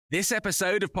This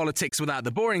episode of Politics Without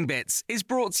the Boring Bits is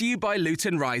brought to you by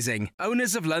Luton Rising,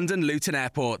 owners of London Luton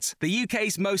Airport, the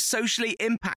UK's most socially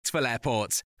impactful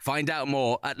airport. Find out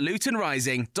more at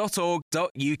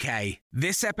lutonrising.org.uk.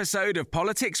 This episode of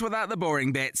Politics Without the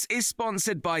Boring Bits is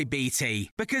sponsored by BT,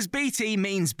 because BT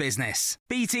means business.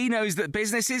 BT knows that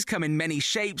businesses come in many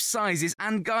shapes, sizes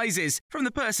and guises, from the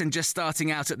person just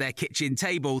starting out at their kitchen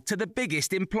table to the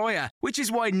biggest employer, which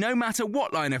is why no matter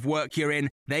what line of work you're in,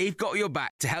 they've got your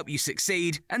back to help you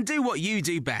succeed and do what you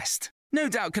do best. No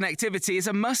doubt connectivity is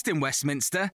a must in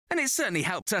Westminster, and it certainly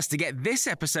helped us to get this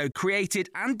episode created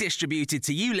and distributed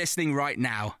to you listening right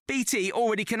now. BT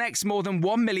already connects more than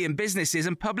 1 million businesses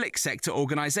and public sector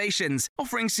organisations,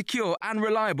 offering secure and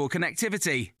reliable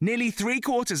connectivity. Nearly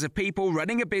 3/4 of people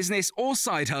running a business or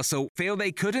side hustle feel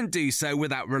they couldn't do so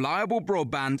without reliable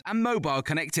broadband and mobile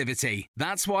connectivity.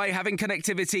 That's why having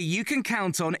connectivity you can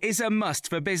count on is a must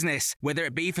for business, whether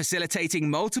it be facilitating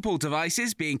multiple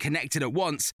devices being connected at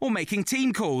once or making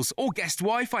team calls or guest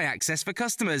Wi-Fi access for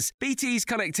customers. BT's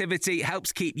connectivity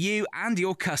helps keep you and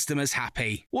your customers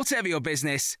happy. Whatever your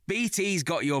business, BT's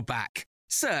got your back.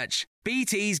 Search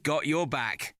BT's got your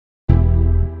back.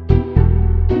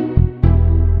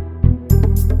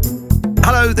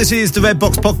 Hello, this is the Red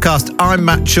Box Podcast. I'm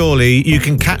Matt Chorley. You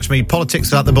can catch me,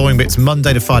 Politics Without the Boring Bits,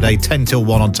 Monday to Friday, 10 till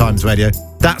 1 on Times Radio.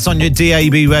 That's on your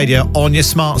DAB radio, on your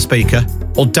smart speaker,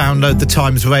 or download the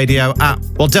Times Radio app.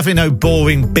 Well, definitely no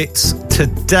boring bits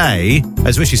today,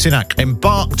 as Rishi Sunak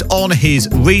embarked on his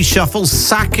reshuffle,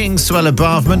 sacking Suella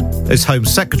Braverman as Home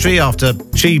Secretary after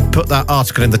she put that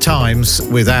article in the Times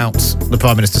without the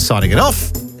Prime Minister signing it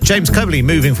off. James Cleverly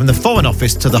moving from the Foreign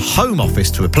Office to the Home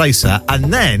Office to replace her.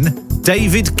 And then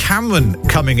David Cameron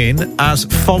coming in as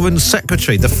Foreign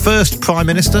Secretary, the first Prime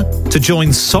Minister to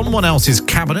join someone else's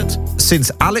cabinet since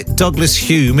Alec Douglas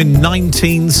Hume in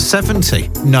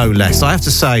 1970, no less. I have to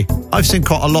say, I've seen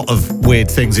quite a lot of weird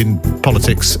things in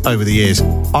politics over the years.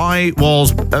 I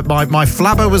was, my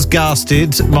flabber was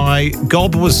gasted, my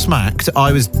gob was smacked,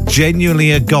 I was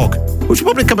genuinely agog, which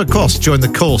will probably come across during the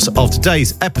course of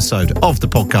today's episode of the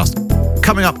podcast.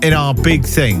 Coming up in our big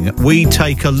thing, we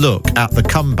take a look at the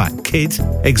comeback kid,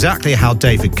 exactly how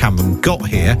David Cameron got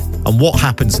here, and what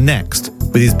happens next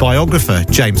with his biographer,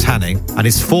 James Hanning, and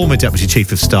his former Deputy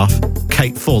Chief of Staff,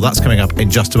 Kate Ford. That's coming up in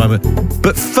just a moment.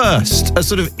 But first, a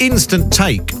sort of instant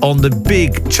take on the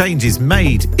big changes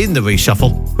made in the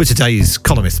reshuffle with today's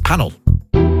columnist panel.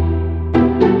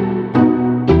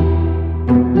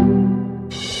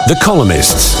 The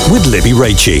Columnists with Libby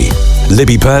Raichie,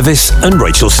 Libby Purvis and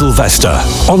Rachel Sylvester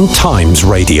on Times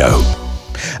Radio.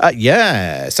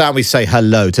 Yes, and we say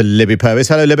hello to Libby Purvis.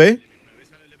 Hello, Libby.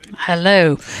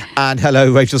 Hello. And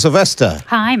hello, Rachel Sylvester.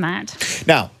 Hi, Matt.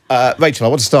 Now, Rachel, I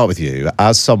want to start with you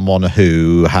as someone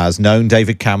who has known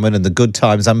David Cameron in the good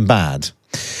times and bad.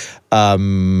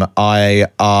 I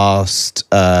asked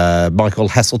Michael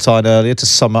Heseltine earlier to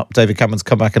sum up David Cameron's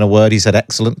comeback in a word. He said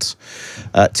excellent.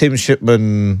 Tim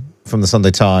Shipman from the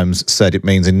Sunday Times said it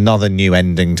means another new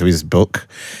ending to his book,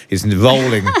 his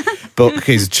rolling book,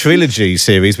 his trilogy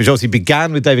series, which obviously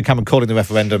began with David Cameron calling the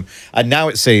referendum, and now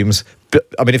it seems,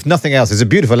 I mean, if nothing else, it's a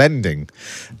beautiful ending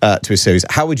to his series.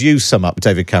 How would you sum up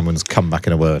David Cameron's comeback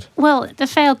in a word? Well, the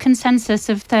failed consensus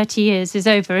of 30 years is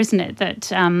over, isn't it?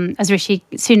 That, as Rishi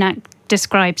Sunak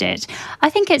described it. I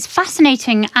think it's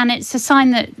fascinating, and it's a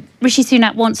sign that Rishi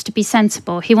Sunak wants to be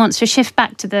sensible. He wants to shift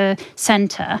back to the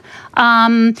centre.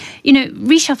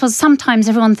 Reshuffles, sometimes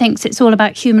everyone thinks it's all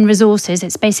about human resources.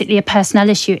 It's basically a personnel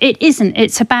issue. It isn't.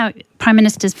 It's about Prime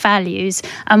Minister's values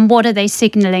and what are they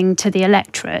signalling to the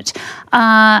electorate.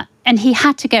 And he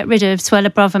had to get rid of Suella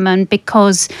Braverman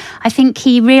because I think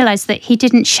he realised that he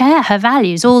didn't share her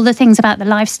values. All the things about the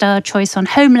lifestyle choice on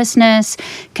homelessness,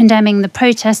 condemning the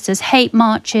protesters, hate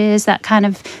marches, that kind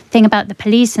of thing about the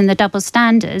police and the double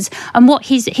standards. And what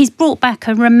he's brought back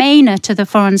a Remainer to the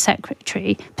Foreign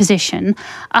Secretary position.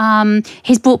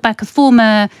 He's brought back a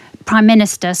former Prime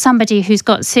Minister, somebody who's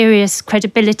got serious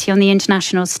credibility on the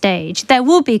international stage. There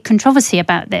will be controversy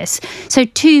about this. So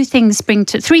three things spring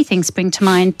to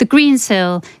mind. The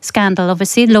Greensill scandal,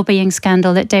 obviously, the lobbying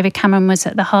scandal that David Cameron was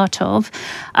at the heart of.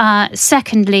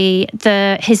 Secondly,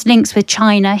 his links with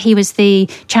China. He was the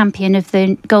champion of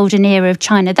the golden era of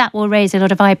China. That will raise a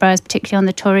lot of eyebrows, particularly on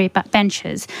the Tory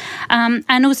backbenchers.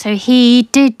 And also, he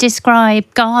did describe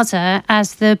Gaza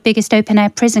as the biggest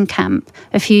open-air prison camp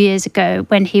a few years ago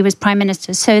when he was Prime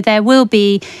Minister. So there will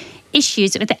be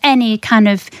issues with any kind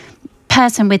of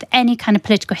person with any kind of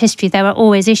political history. There are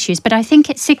always issues. But I think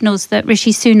it signals that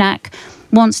Rishi Sunak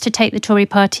wants to take the Tory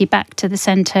party back to the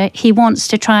centre. He wants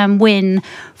to try and win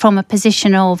from a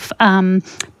position of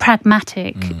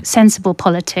pragmatic, sensible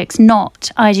politics,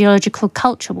 not ideological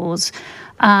culture wars,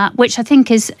 which I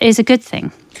think is a good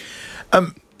thing.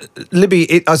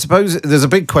 Libby, I suppose there's a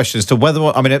big question as to whether,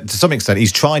 to some extent,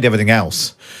 he's tried everything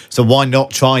else. So why not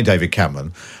try David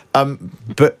Cameron?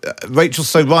 But Rachel's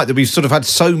so right that we've sort of had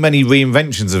so many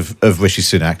reinventions of Rishi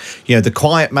Sunak. The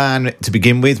quiet man to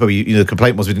begin with, where the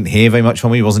complaint was we didn't hear very much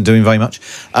from him. He wasn't doing very much.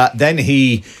 Then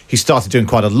he started doing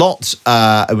quite a lot.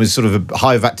 It was sort of a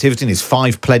hive of activity in his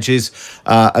 5 pledges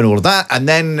and all of that. And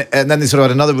then they sort of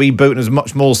had another reboot, and it was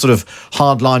much more sort of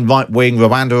hardline right wing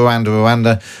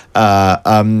Rwanda.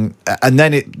 And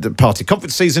then the party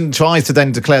conference season tries to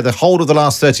then declare the whole of the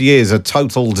last 30 years a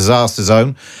total disaster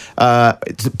zone.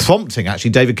 Prompting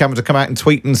actually David Cameron to come out and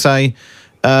tweet and say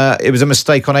it was a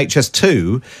mistake on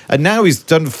HS2, and now he's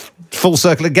done full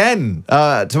circle again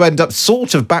to end up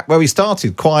sort of back where he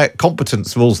started. Quiet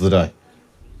competence rules the day.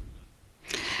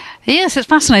 Yes, it's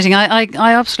fascinating. I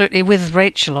absolutely with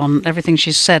Rachel on everything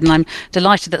she's said, and I'm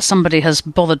delighted that somebody has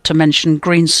bothered to mention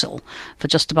Greensill for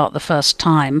just about the first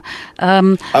time.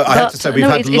 I have to say, we've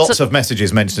had lots of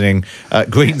messages mentioning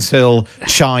Greensill,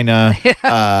 China,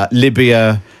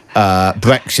 Libya,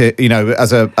 Brexit,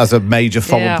 as a major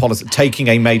foreign policy, taking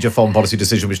a major foreign policy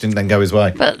decision which didn't then go his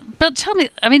way. But tell me,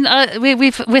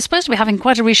 we're supposed to be having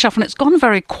quite a reshuffle, and it's gone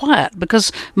very quiet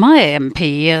because my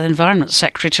MP, Environment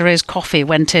Secretary Therese Coffey,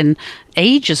 went in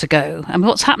ages ago. I mean,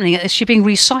 what's happening? Is she being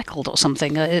recycled or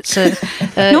something? It's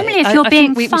normally if you're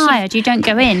being fired, you don't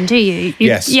go in, do you?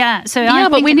 Yes. Yeah. So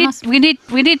but we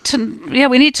need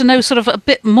to know sort of a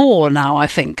bit more now. I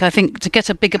think to get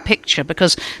a bigger picture,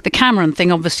 because the Cameron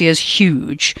thing obviously is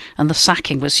huge and the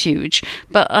sacking was huge.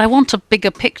 But I want a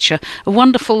bigger picture. A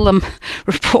wonderful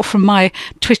report from my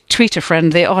Twitter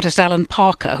friend, the artist Alan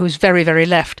Parker, who's very, very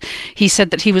left. He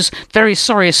said that he was very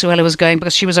sorry Suella was going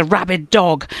because she was a rabid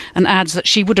dog, and adds that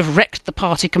she would have wrecked the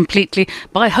party completely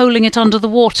by holding it under the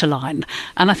waterline.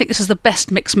 And I think this is the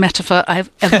best mixed metaphor I've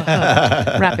ever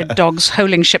heard. Rabid dogs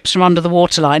holding ships from under the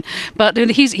waterline. But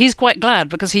he's quite glad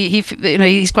because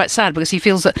he's quite sad because he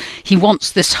feels that he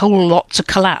wants this whole lot to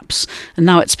collapse, and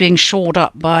now it's being shored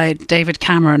up by David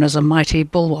Cameron as a mighty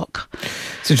bulwark.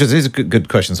 It's interesting. Here's a good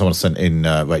question someone sent in,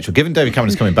 Rachel. Given David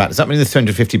Cameron's coming back, does that mean the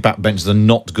 350 backbenchers are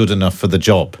not good enough for the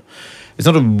job? It's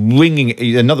not a ringing.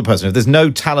 Another person. If there's no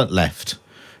talent left,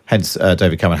 hence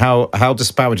David Cameron, how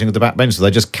disparaging of the backbenchers? They're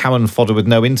just Cameron fodder with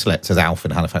no intellect, says Alf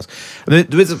in Halifax.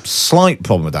 There is a slight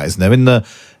problem with that, isn't there?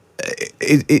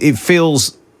 It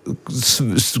feels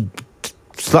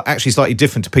actually slightly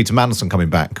different to Peter Mandelson coming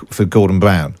back for Gordon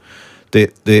Brown.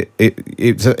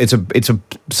 It's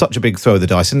such a big throw of the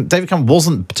dice, and David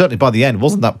Cameron certainly by the end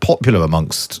wasn't that popular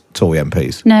amongst Tory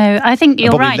MPs. No, I think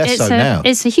you're right.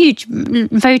 It's a huge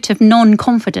vote of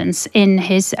non-confidence in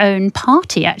his own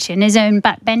party, actually, in his own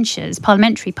backbenchers,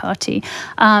 parliamentary party,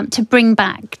 to bring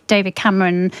back David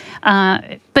Cameron.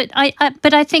 But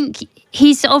I think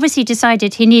he's obviously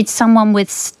decided he needs someone with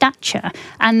stature,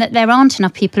 and that there aren't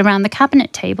enough people around the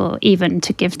cabinet table even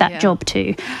to give that job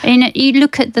to. You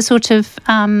look at the sort of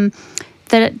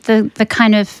the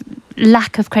kind of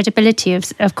lack of credibility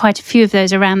of quite a few of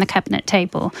those around the cabinet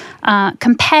table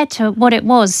compared to what it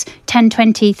was 10,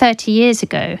 20, 30 years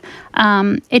ago.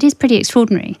 It is pretty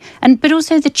extraordinary. But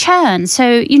also the churn.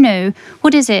 So,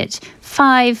 what is it?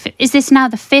 Is this now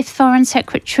the 5th foreign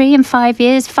secretary in 5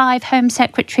 years? 5 home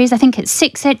secretaries. I think it's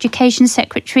 6 education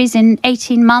secretaries in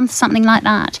 18 months, something like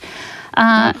that.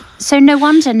 So no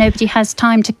wonder nobody has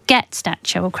time to get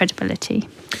stature or credibility.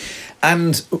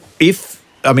 And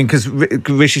because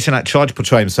Rishi Sunak tried to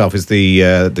portray himself as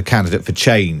the candidate for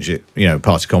change at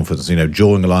party conference,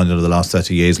 drawing a line under the last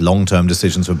 30 years, long-term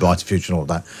decisions for a brighter future and all of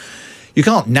that. You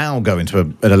can't now go into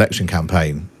an election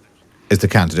campaign as the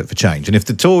candidate for change. And if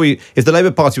the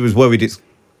Labour Party was worried its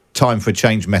time for a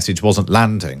change message wasn't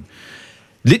landing,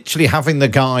 literally having the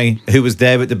guy who was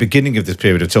there at the beginning of this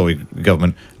period of Tory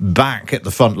government back at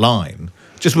the front line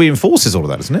just reinforces all of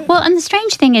that, doesn't it? Well, and the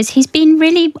strange thing is he's been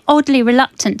really oddly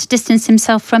reluctant to distance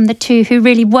himself from the two who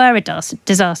really were a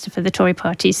disaster for the Tory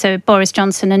party, so Boris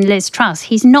Johnson and Liz Truss.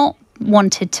 He's not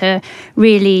wanted to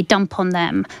really dump on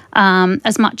them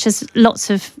as much as lots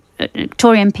of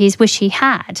Tory MPs wish he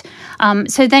had.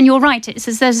 So then you're right,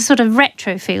 there's a sort of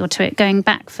retro feel to it going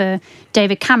back for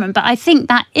David Cameron. But I think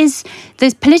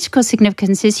the political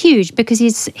significance is huge because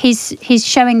he's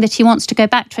showing that he wants to go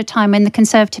back to a time when the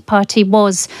Conservative Party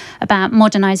was about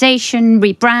modernisation,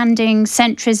 rebranding,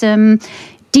 centrism,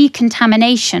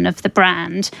 decontamination of the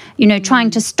brand, trying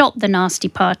to stop the nasty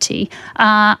party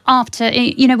after,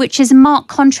 which is a marked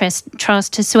contrast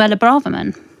to Suella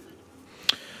Braverman.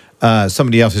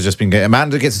 Somebody else has just been getting...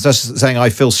 Amanda gets in touch saying, I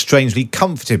feel strangely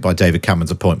comforted by David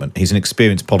Cameron's appointment. He's an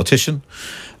experienced politician.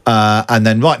 And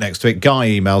then right next to it, Guy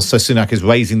emails, so Sunak is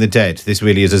raising the dead. This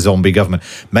really is a zombie government.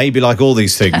 Maybe like all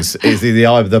these things, is the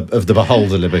eye of the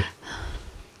beholder, Libby.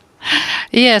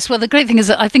 Yes, well, the great thing is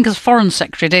that I think as Foreign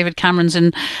Secretary, David Cameron's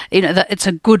that it's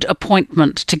a good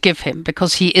appointment to give him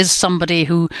because he is somebody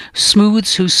who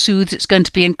smooths, who soothes. It's going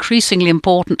to be increasingly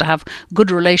important to have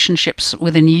good relationships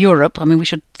within Europe. I mean, we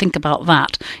should think about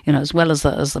that, as well as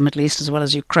the Middle East, as well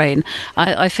as Ukraine.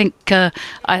 I think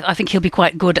he'll be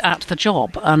quite good at the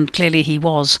job, and clearly he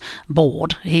was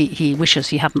bored. He wishes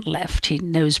he hadn't left. He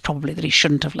knows probably that he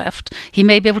shouldn't have left. He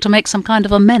may be able to make some kind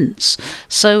of amends.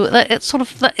 So it's sort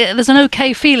of there's an okay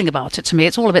feeling about it to me.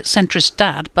 It's all a bit centrist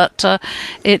dad, but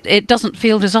it doesn't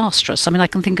feel disastrous. I mean, I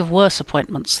can think of worse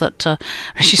appointments that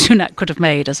Rishi Sunak could have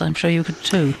made, as I'm sure you could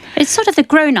too. It's sort of the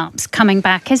grown-ups coming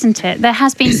back, isn't it? There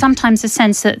has been sometimes a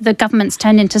sense that the government's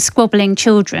turned into squabbling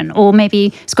children, or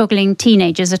maybe squabbling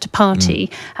teenagers at a party,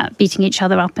 beating each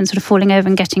other up and sort of falling over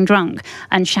and getting drunk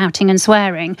and shouting and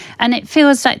swearing. And it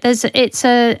feels like it's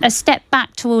a step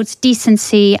back towards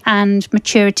decency and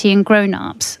maturity and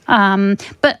grown-ups.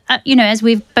 But as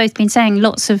we've both been saying,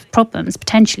 lots of problems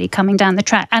potentially coming down the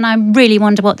track. And I really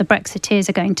wonder what the Brexiteers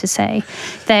are going to say.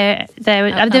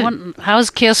 How is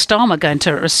Keir Starmer going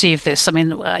to receive this? I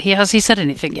mean, has he said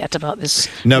anything yet about this?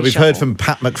 No, we've heard from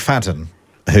Pat McFadden,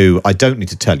 who I don't need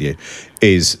to tell you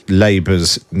is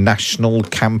Labour's national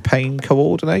campaign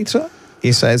coordinator.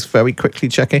 He says, very quickly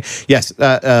checking. Yes,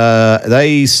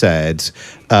 they said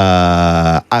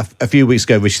a few weeks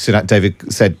ago, Rishi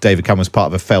Sunak said David Cameron was part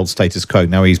of a failed status quo.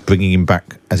 Now he's bringing him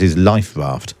back as his life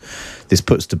raft. This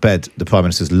puts to bed the Prime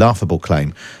Minister's laughable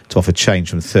claim to offer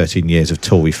change from 13 years of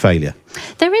Tory failure.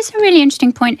 There is a really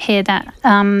interesting point here that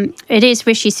it is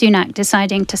Rishi Sunak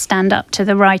deciding to stand up to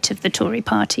the right of the Tory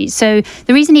party. So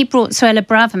the reason he brought Suella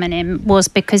Braverman in was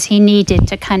because he needed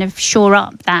to kind of shore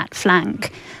up that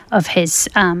flank of his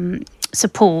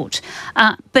support.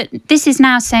 But this is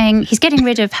now saying he's getting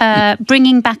rid of her,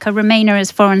 bringing back a Remainer as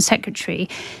Foreign Secretary.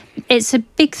 It's a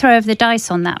big throw of the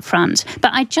dice on that front.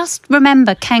 But I just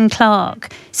remember Ken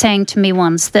Clarke saying to me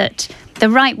once that the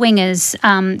right-wingers,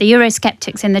 the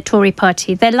Eurosceptics in the Tory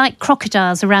party, they're like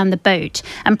crocodiles around the boat,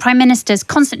 and prime ministers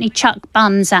constantly chuck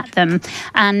buns at them,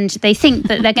 and they think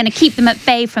that they're going to keep them at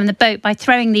bay from the boat by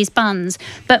throwing these buns.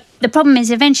 But the problem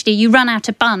is eventually you run out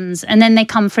of buns and then they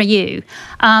come for you.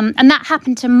 And that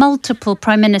happened to multiple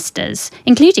prime ministers,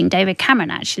 including David Cameron,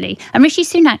 actually. And Rishi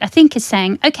Sunak, I think, is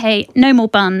saying, OK, no more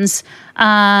buns.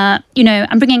 I'm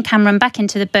bringing Cameron back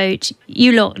into the boat.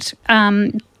 You lot,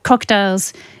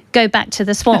 crocodiles, go back to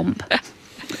the swamp.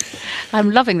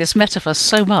 I'm loving this metaphor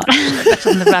so much.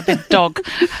 Better than the rabid dog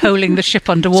holding the ship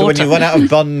underwater. So when you run out of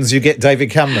buns, you get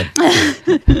David Cameron.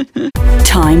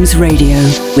 Times Radio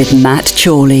with Matt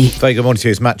Chorley. Very good morning to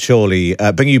you. It's Matt Chorley.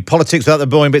 Bringing you politics without the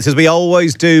boring bits, as we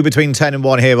always do between 10 and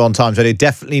 1 here on Times Radio.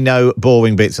 Definitely no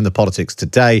boring bits in the politics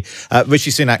today.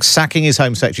 Rishi Sunak sacking his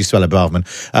Home Secretary, Suella Braverman,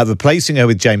 replacing her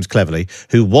with James Cleverly,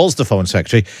 who was the Foreign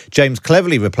Secretary. James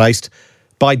Cleverly replaced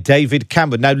by David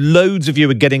Cameron. Now, loads of you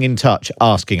are getting in touch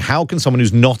asking, how can someone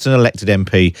who's not an elected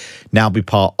MP now be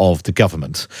part of the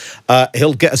government?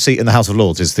 He'll get a seat in the House of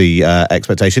Lords is the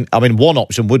expectation. I mean, one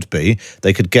option would be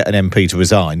they could get an MP to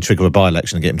resign, trigger a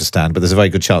by-election and get him to stand, but there's a very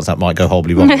good chance that might go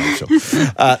horribly wrong.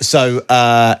 So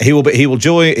he will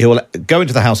go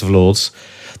into the House of Lords.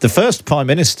 The first Prime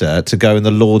Minister to go in the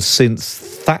Lords since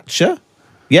Thatcher.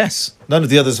 Yes, none of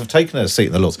the others have taken a seat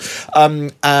in the Lords,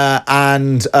 and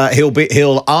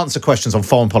he'll answer questions on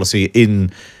foreign policy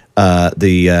in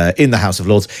the House of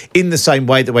Lords, in the same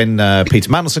way that when Peter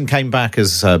Mandelson came back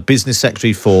as business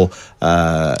secretary for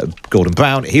Gordon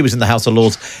Brown, he was in the House of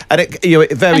Lords, and at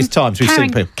various times we've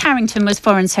seen people. Carrington was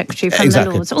foreign secretary from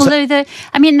the Lords, although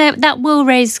that will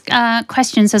raise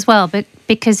questions as well, but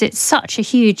because it's such a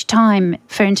huge time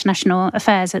for international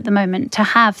affairs at the moment, to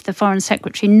have the Foreign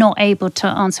Secretary not able to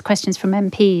answer questions from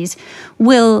MPs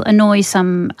will annoy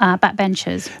some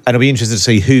backbenchers. And it'll be interesting to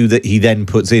see who that he then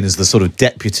puts in as the sort of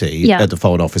deputy at the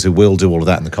Foreign Office who will do all of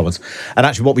that in the Commons. And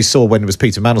actually what we saw when it was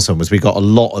Peter Mandelson was we got a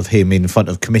lot of him in front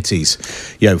of committees,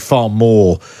 far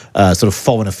more sort of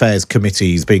foreign affairs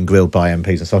committees being grilled by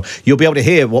MPs and so on. You'll be able to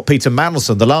hear what Peter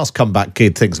Mandelson, the last comeback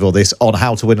kid, thinks of all this on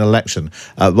how to win an election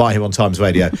right here on Times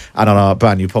Radio and on our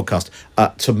brand new podcast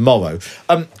tomorrow.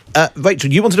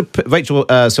 Rachel, you wanted to... Rachel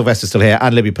Sylvester's still here,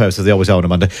 and Libby Purvis, as they always are on a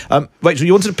Monday. Rachel,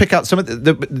 you wanted to pick out some of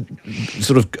the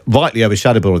sort of rightly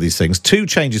overshadowed all of these things. 2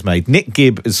 changes made. Nick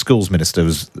Gibb, as schools minister,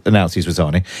 was announced he's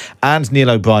resigning, and Neil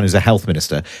O'Brien as a health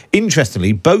minister.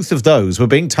 Interestingly, both of those were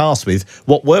being tasked with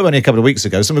what were only a couple of weeks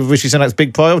ago some of Rishi Sunak's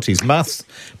big priorities: maths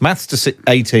to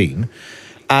 18,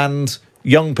 and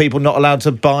young people not allowed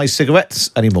to buy cigarettes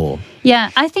anymore.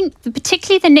 Yeah, I think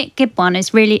particularly the Nick Gibb one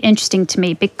is really interesting to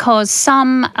me because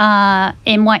some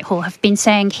in Whitehall have been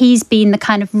saying he's been the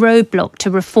kind of roadblock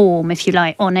to reform, if you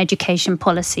like, on education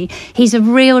policy. He's a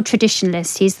real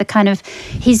traditionalist. He's the kind of,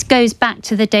 he goes back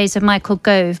to the days of Michael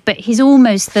Gove, but he's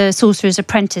almost the Sorcerer's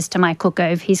Apprentice to Michael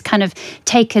Gove. He's kind of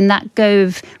taken that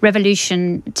Gove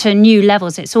revolution to new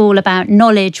levels. It's all about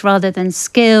knowledge rather than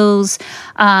skills,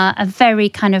 a very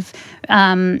kind of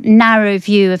narrow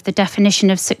view of the definition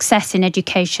of success in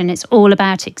education. It's all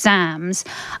about exams.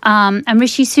 And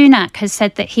Rishi Sunak has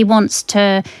said that he wants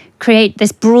to create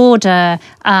this broader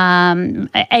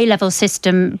A-level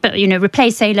system, but, you know,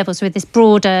 replace A-levels with this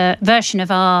broader version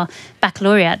of our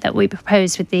baccalaureate that we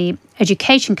propose with the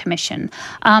Education Commission,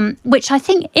 which I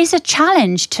think is a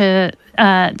challenge to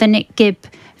the Nick Gibb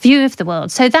view of the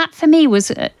world. So that for me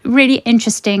was really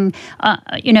interesting,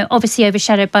 obviously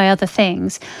overshadowed by other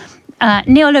things.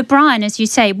 Neil O'Brien, as you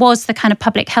say, was the kind of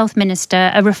public health minister,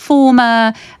 a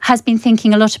reformer, has been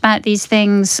thinking a lot about these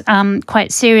things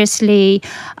quite seriously.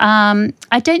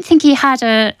 I don't think he had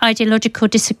an ideological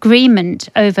disagreement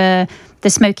over the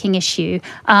smoking issue,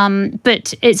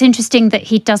 but it's interesting that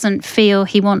he doesn't feel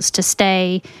he wants to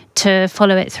stay to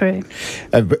follow it through.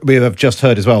 We have just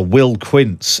heard as well, Will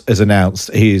Quince has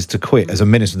announced he is to quit as a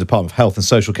Minister in the Department of Health and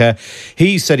Social Care.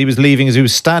 He said he was leaving as he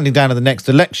was standing down at the next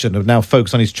election, of now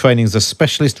focused on his training as a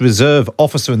specialist reserve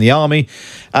officer in the Army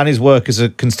and his work as a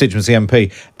constituency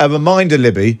MP. A reminder,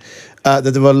 Libby, that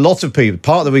there were a lot of people,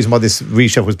 part of the reason why this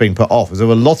reshuffle was being put off is there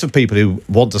were a lot of people who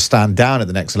want to stand down at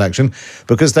the next election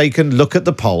because they can look at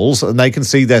the polls and they can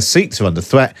see their seats are under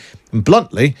threat. And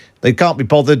bluntly, they can't be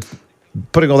bothered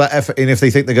putting all that effort in if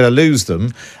they think they're going to lose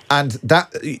them. And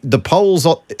that the polls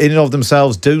in and of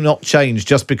themselves do not change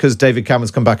just because David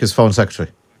Cameron's come back as Foreign Secretary.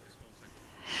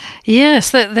 Yes,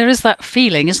 there is that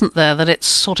feeling, isn't there, that it's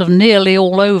sort of nearly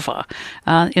all over.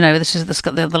 This is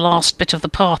the last bit of the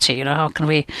party. You know, how can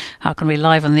we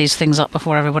liven these things up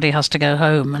before everybody has to go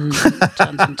home and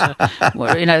turns into,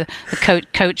 the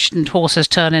coach and horses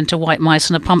turn into white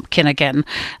mice and a pumpkin again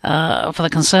for the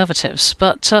Conservatives.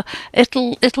 But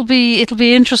it'll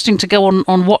be interesting to go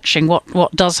on watching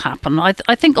what does happen. I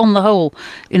think on the whole,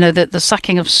 the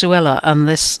sacking of Suella and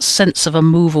this sense of a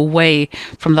move away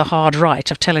from the hard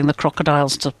right of telling the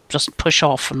crocodiles to just push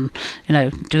off and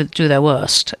do their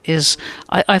worst is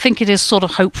I think it is sort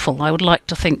of hopeful. I would like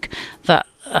to think that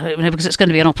because it's going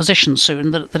to be an opposition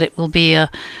soon, that it will be a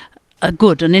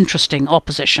good and interesting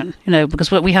opposition,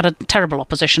 because we had a terrible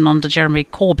opposition under Jeremy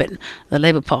Corbyn, the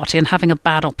Labour Party, and having a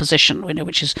bad opposition,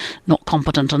 which is not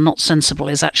competent and not sensible,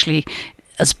 is actually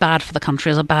as bad for the country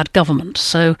as a bad government.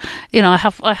 So, I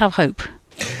have hope.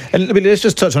 And let's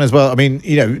just touch on as well. I mean,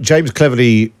 James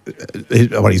Cleverly,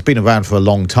 he's been around for a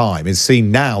long time, is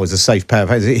seen now as a safe pair of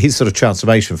hands. His sort of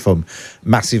transformation from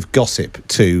massive gossip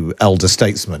to elder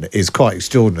statesman is quite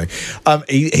extraordinary.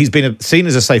 He's been seen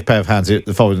as a safe pair of hands at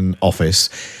the Foreign Office.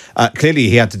 Clearly,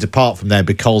 he had to depart from there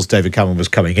because David Cameron was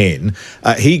coming in.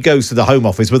 He goes to the Home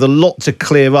Office with a lot to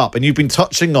clear up. And you've been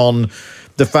touching on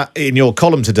the fact in your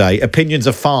column today, opinions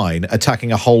are fine,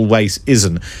 attacking a whole race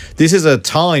isn't. This is a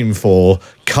time for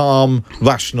calm,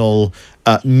 rational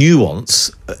nuance,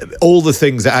 all the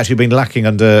things that actually been lacking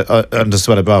under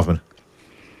Suella Braverman.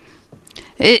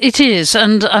 It is,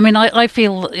 and I mean, I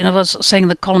feel, I was saying in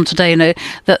the column today,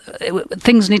 that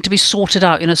things need to be sorted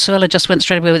out. Suella just went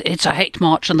straight away with it's a hate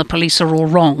march and the police are all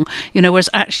wrong.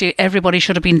 Whereas actually everybody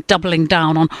should have been doubling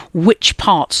down on which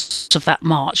parts of that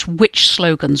march, which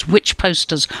slogans, which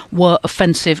posters were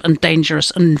offensive and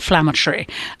dangerous and inflammatory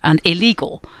and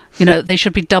illegal. They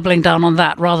should be doubling down on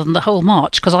that rather than the whole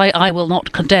march, because I will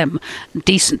not condemn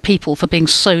decent people for being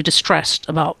so distressed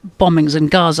about bombings in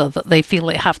Gaza that they feel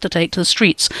they have to take to the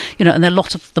streets, and a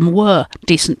lot of them were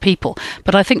decent people.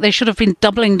 But I think they should have been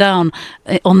doubling down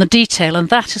on the detail, and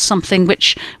that is something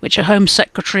which a Home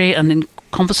Secretary and in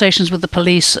conversations with the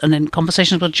police and in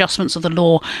conversations with adjustments of the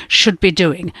law should be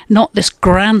doing, not this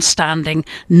grandstanding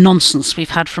nonsense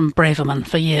we've had from Braverman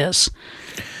for years.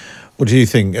 What do you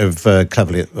think of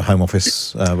Cleverly at the Home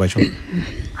Office, Rachel?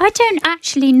 I don't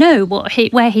actually know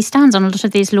where he stands on a lot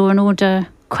of these law and order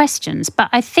questions. But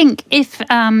I think if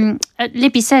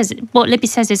Libby says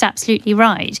is absolutely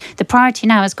right, the priority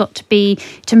now has got to be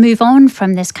to move on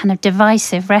from this kind of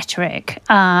divisive rhetoric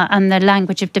and the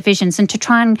language of divisions, and to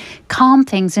try and calm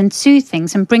things and soothe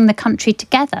things and bring the country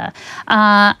together.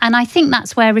 And I think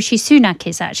that's where Rishi Sunak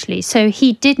is actually. So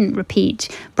he didn't repeat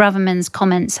Braverman's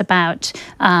comments about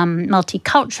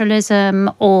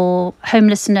multiculturalism or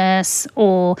homelessness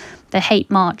or the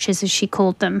hate marches, as she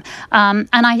called them. And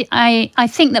I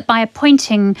think that by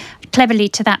appointing cleverly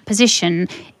to that position,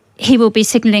 he will be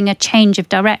signalling a change of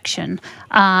direction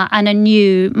and a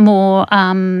new, more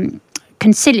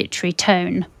conciliatory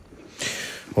tone.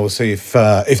 We'll see if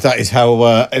that is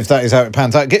how it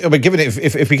pans out. Given it,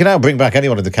 if we can now bring back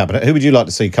anyone in the cabinet, who would you like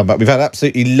to see come back? We've had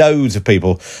absolutely loads of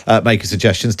people making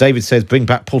suggestions. David says bring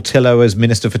back Portillo as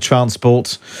Minister for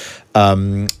Transport.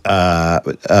 Where were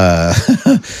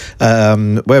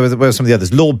some of the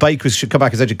others? Lord Baker should come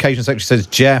back as Education Secretary, says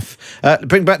Jeff.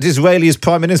 Bring back Disraeli as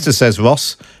Prime Minister, says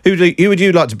Ross. Who would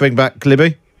you like to bring back,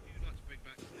 Libby?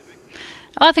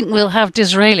 I think we'll have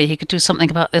Disraeli. He could do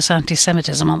something about this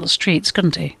anti-Semitism on the streets,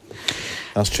 couldn't he?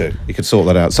 That's true. You could sort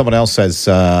that out. Someone else says,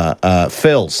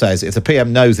 Phil says, if the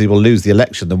PM knows he will lose the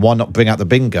election, then why not bring out the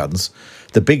big guns?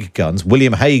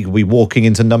 William Hague will be walking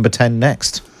into number 10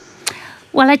 next.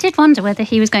 Well, I did wonder whether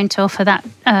he was going to offer that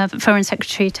Foreign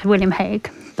Secretary to William Hague,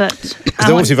 but because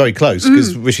they're obviously very close.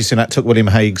 Because Rishi Sunak took William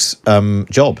Hague's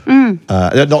job,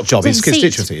 not job, his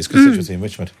constituency in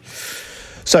Richmond.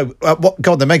 So,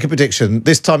 go on, then make a prediction.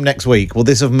 This time next week, will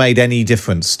this have made any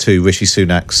difference to Rishi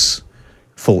Sunak's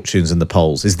fortunes in the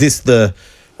polls? Is this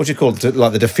what do you call it,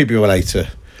 like the defibrillator?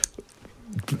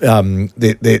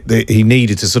 He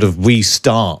needed to sort of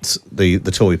restart the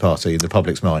Tory party in the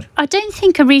public's mind. I don't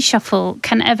think a reshuffle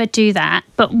can ever do that.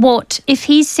 But if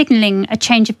he's signalling a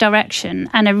change of direction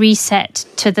and a reset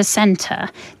to the centre,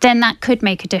 then that could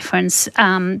make a difference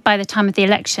by the time of the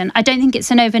election. I don't think it's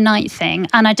an overnight thing,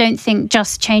 and I don't think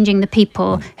just changing the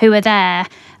people who are there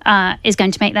is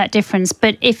going to make that difference.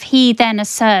 But if he then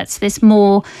asserts this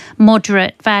more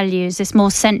moderate values, this more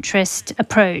centrist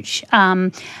approach,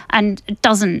 and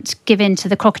doesn't give in to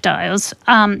the crocodiles,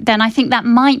 then I think that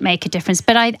might make a difference.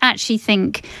 But I actually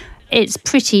think it's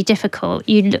pretty difficult.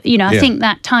 I think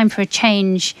that time for a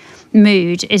change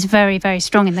mood is very, very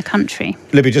strong in the country.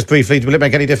 Libby, just briefly, will it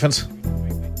make any difference?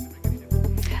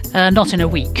 Not in a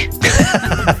week.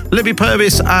 Libby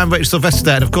Purvis and Rachel Sylvester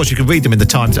there, and of course you can read them in the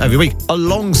Times every week,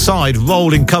 alongside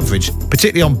rolling coverage,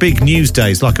 particularly on big news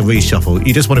days like a reshuffle.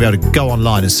 You just want to be able to go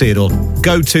online and see it all.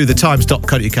 Go to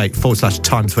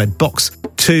thetimes.co.uk/Times Red Box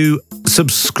to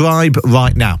subscribe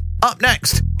right now. Up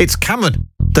next, it's Cameron,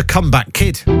 the comeback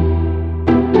kid.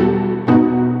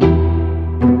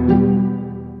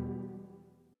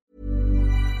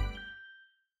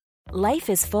 Life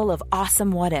is full of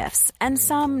awesome what-ifs, and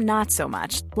some not so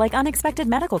much, like unexpected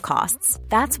medical costs.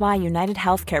 That's why United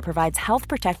Healthcare provides Health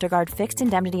Protector Guard fixed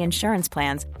indemnity insurance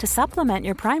plans to supplement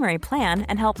your primary plan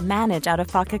and help manage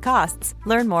out-of-pocket costs.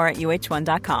 Learn more at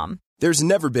UH1.com. There's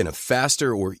never been a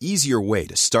faster or easier way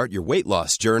to start your weight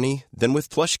loss journey than with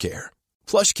PlushCare.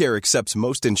 PlushCare accepts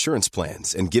most insurance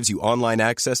plans and gives you online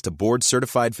access to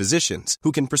board-certified physicians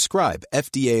who can prescribe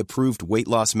FDA-approved weight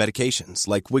loss medications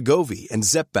like Wegovy and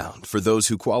Zepbound for those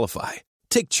who qualify.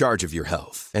 Take charge of your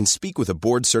health and speak with a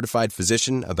board-certified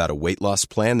physician about a weight loss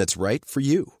plan that's right for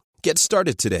you. Get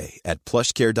started today at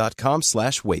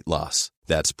plushcare.com/weight-loss.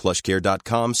 That's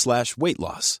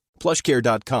plushcare.com/weight-loss.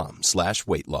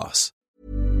 plushcare.com/weight-loss.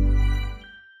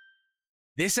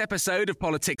 This episode of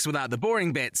Politics Without the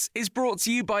Boring Bits is brought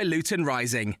to you by Luton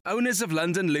Rising, owners of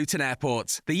London Luton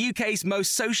Airport, the UK's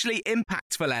most socially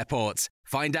impactful airport.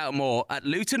 Find out more at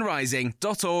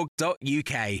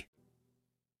lutonrising.org.uk.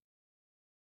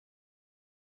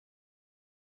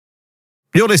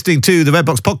 You're listening to the Red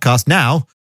Box Podcast now.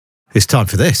 It's time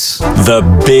for this. The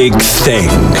Big Thing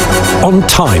on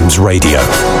Times Radio.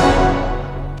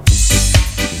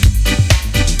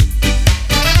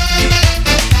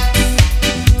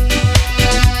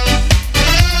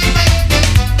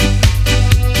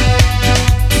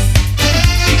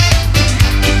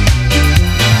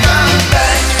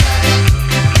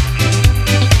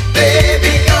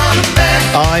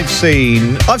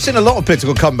 I've seen a lot of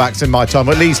political comebacks in my time,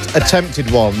 or at least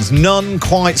attempted ones, none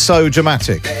quite so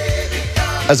dramatic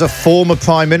as a former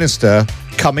Prime Minister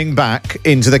coming back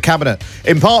into the cabinet,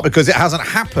 in part because it hasn't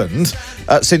happened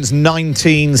since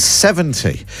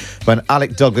 1970, when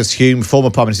Alec Douglas-Home, former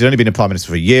Prime Minister, had only been a Prime Minister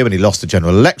for a year when he lost the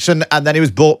general election, and then he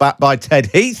was brought back by Ted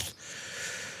Heath.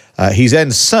 He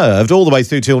then served all the way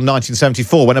through till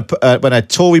 1974 when a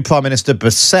Tory Prime Minister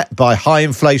beset by high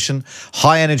inflation,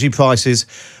 high energy prices,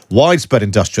 widespread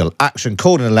industrial action,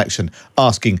 called an election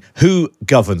asking who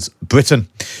governs Britain.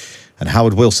 And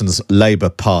Howard Wilson's Labour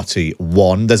Party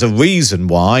won. There's a reason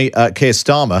why Keir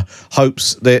Starmer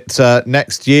hopes that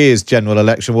next year's general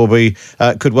election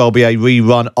could well be a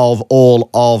rerun of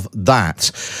all of that.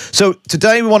 So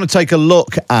today we want to take a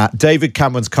look at David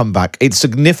Cameron's comeback, its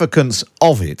significance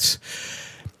of it.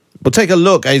 We'll take a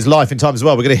look at his life in time as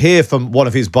well. We're going to hear from one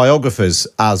of his biographers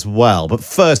as well. But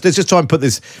first, let's just try and put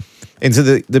this into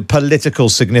the political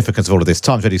significance of all of this.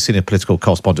 Times Radio senior political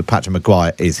correspondent Patrick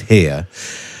Maguire is here.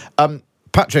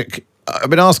 Patrick,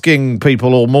 I've been asking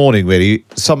people all morning, really,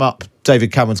 sum up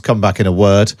David Cameron's comeback in a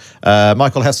word.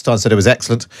 Michael Heseltine said it was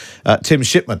excellent. Tim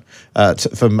Shipman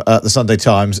from the Sunday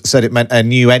Times said it meant a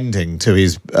new ending to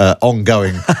his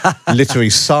ongoing literary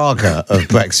saga of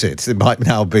Brexit. It might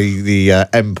now be the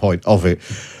end point of it.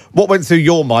 What went through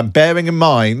your mind, bearing in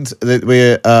mind that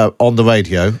we're on the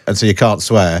radio and so you can't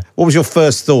swear? What was your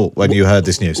first thought when you heard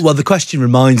this news? Well, the question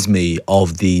reminds me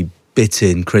of the bit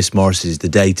in Chris Morris's The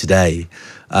Day Today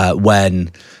when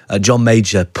John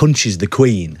Major punches the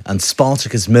Queen and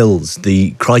Spartacus Mills,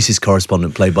 the crisis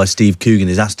correspondent played by Steve Coogan,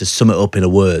 is asked to sum it up in a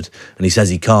word and he says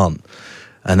he can't.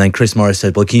 And then Chris Morris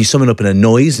said, well, can you sum it up in a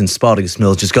noise? And Spartacus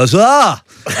Mills just goes, ah!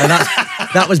 And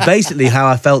that was basically how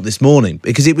I felt this morning,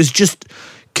 because it was just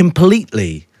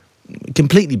completely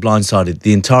blindsided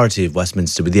the entirety of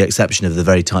Westminster, with the exception of the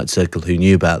very tight circle who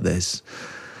knew about this.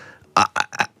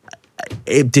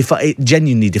 It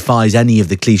genuinely defies any of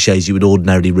the cliches you would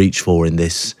ordinarily reach for in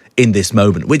this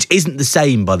moment, which isn't the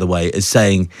same, by the way, as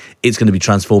saying it's going to be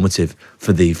transformative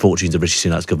for the fortunes of Rishi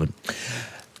Sunak's government.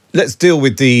 Let's deal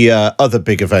with the other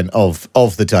big event of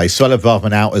the day, Suella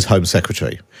Braverman out as Home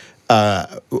Secretary.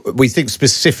 We think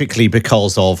specifically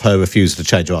because of her refusal to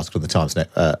change her article in the Times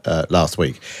last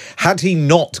week. Had he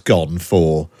not gone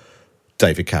for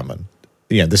David Cameron,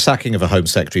 the sacking of a Home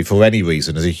Secretary for any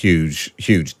reason is a huge,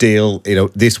 huge deal.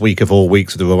 This week of all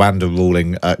weeks, with the Rwanda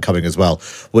ruling coming as well,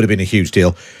 would have been a huge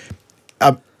deal.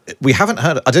 We haven't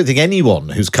heard, I don't think, anyone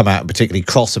who's come out particularly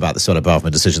cross about the Suella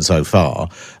Braverman decision so far.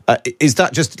 Is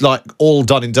that just like all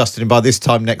done and dusted, and by this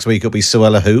time next week it'll be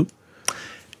Suella who?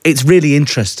 It's really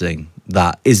interesting,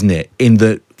 that, isn't it? In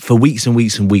that for weeks and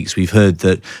weeks and weeks we've heard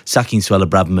that sacking Suella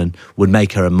Braverman would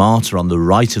make her a martyr on the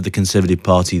right of the Conservative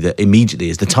Party, that immediately,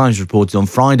 as the Times reported on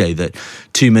Friday, that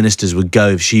 2 ministers would go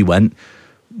if she went.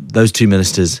 Those 2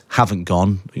 ministers haven't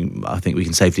gone. I think we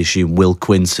can safely assume Will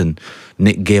Quince and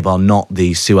Nick Gibb are not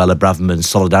the Suella Braverman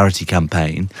solidarity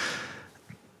campaign.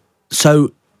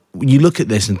 So you look at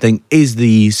this and think, is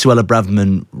the Suella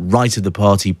Braverman right of the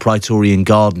party Praetorian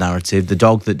Guard narrative the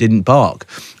dog that didn't bark?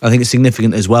 I think it's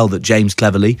significant as well that James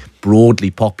Cleverly,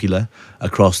 broadly popular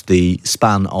across the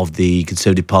span of the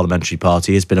Conservative Parliamentary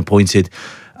Party, has been appointed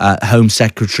Home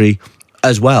Secretary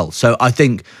as well. So I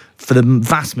think for the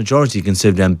vast majority of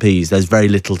Conservative MPs, there's very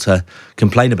little to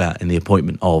complain about in the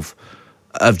appointment of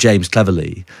James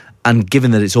Cleverly. And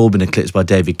given that it's all been eclipsed by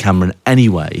David Cameron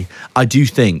anyway, I do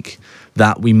think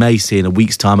that we may see in a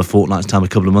week's time, a fortnight's time, a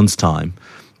couple of months' time,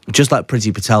 just like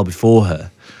Priti Patel before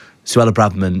her, Suella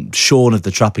Braverman, shorn of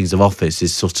the trappings of office,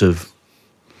 is sort of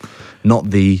not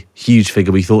the huge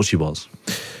figure we thought she was.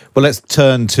 Well, let's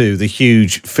turn to the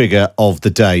huge figure of the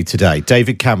day today.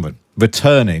 David Cameron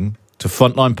returning to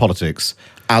frontline politics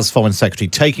as Foreign Secretary,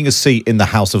 taking a seat in the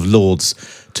House of Lords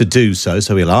to do so.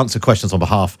 So he'll answer questions on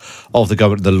behalf of the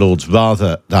government of the Lords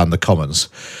rather than the Commons.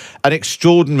 An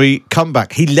extraordinary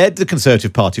comeback. He led the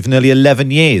Conservative Party for nearly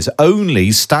 11 years.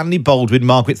 Only Stanley Baldwin,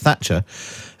 Margaret Thatcher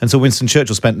and Sir Winston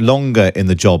Churchill spent longer in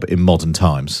the job in modern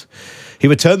times. He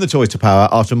returned the Tories to power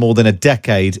after more than a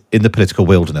decade in the political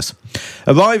wilderness.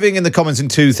 Arriving in the Commons in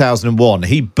 2001,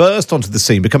 he burst onto the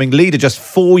scene, becoming leader just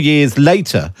 4 years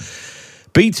later,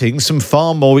 beating some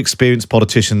far more experienced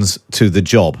politicians to the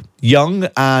job. Young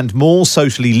and more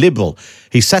socially liberal,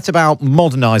 he set about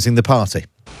modernising the party.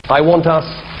 I want us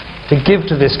to give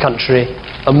to this country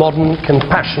a modern,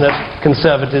 compassionate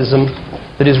conservatism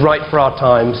that is right for our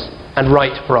times and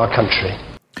right for our country.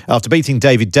 After beating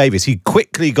David Davis, he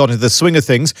quickly got into the swing of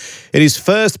things in his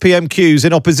first PMQs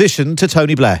in opposition to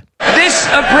Tony Blair. This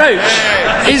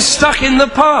approach is stuck in the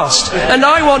past, and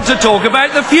I want to talk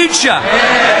about the future.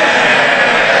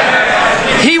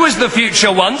 He was the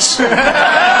future once.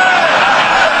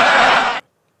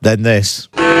 Then this.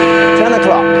 10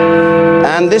 o'clock.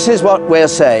 And this is what we're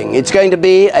saying. It's going to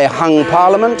be a hung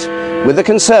parliament with the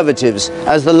Conservatives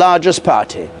as the largest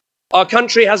party. Our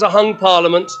country has a hung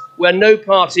parliament where no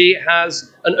party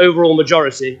has an overall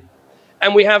majority.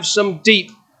 And we have some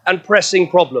deep and pressing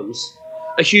problems: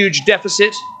 a huge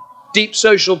deficit, deep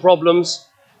social problems,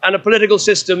 and a political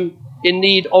system in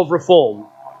need of reform.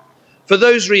 For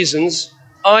those reasons,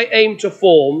 I aim to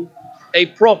form a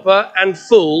proper and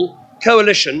full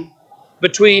coalition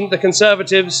between the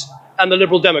Conservatives and the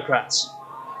Liberal Democrats.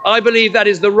 I believe that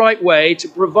is the right way to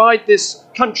provide this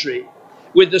country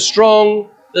with the strong,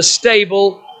 the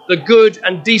stable, the good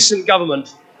and decent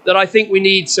government that I think we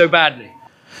need so badly.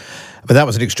 But that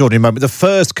was an extraordinary moment. The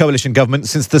first coalition government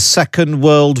since the Second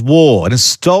World War. An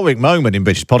historic moment in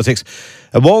British politics.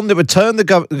 And one that returned the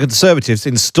Conservatives,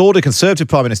 installed a Conservative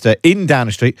Prime Minister in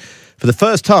Downing Street for the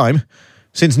first time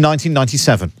since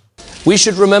 1997. We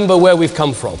should remember where we've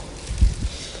come from.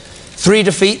 3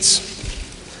 defeats,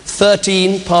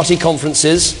 13 party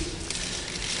conferences,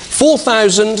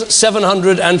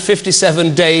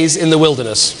 4,757 days in the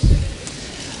wilderness.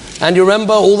 And you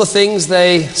remember all the things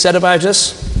they said about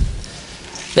us?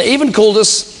 They even called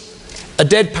us a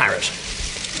dead parrot,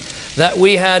 that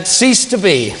we had ceased to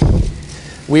be.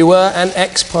 We were an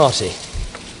ex-party.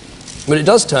 But it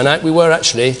does turn out we were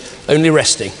actually only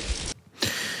resting.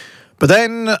 But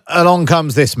then along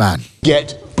comes this man.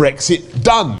 Get Brexit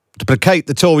done. To placate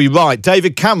the Tory right,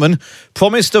 David Cameron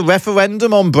promised a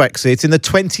referendum on Brexit in the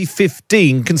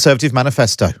 2015 Conservative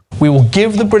manifesto. We will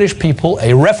give the British people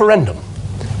a referendum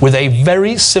with a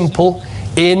very simple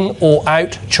in or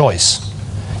out choice: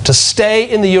 to stay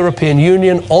in the European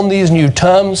Union on these new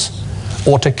terms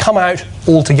or to come out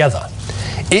altogether.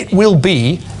 It will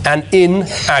be an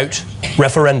in-out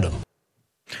referendum.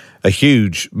 A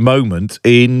huge moment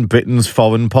in Britain's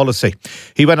foreign policy.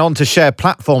 He went on to share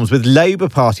platforms with Labour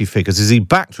Party figures as he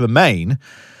backed Remain,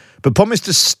 but promised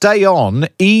to stay on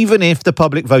even if the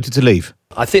public voted to leave.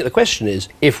 I think the question is,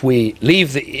 if we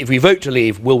vote to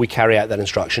leave, will we carry out that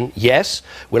instruction? Yes.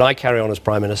 Will I carry on as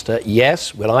Prime Minister?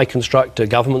 Yes. Will I construct a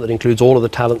government that includes all of the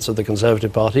talents of the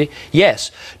Conservative Party? Yes.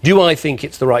 Do I think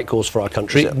it's the right course for our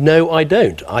country? No, I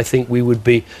don't. I think we would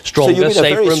be stronger,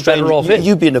 safer and better off in.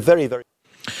 You've been a very, very...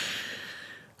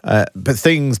 But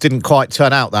things didn't quite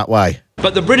turn out that way.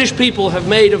 But the British people have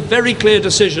made a very clear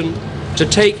decision to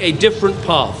take a different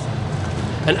path.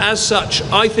 And as such,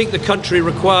 I think the country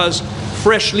requires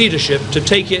fresh leadership to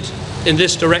take it in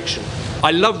this direction.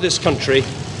 I love this country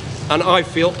and I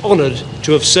feel honoured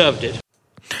to have served it.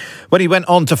 When he went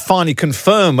on to finally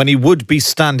confirm when he would be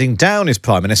standing down as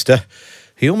Prime Minister,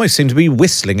 he almost seemed to be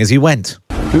whistling as he went.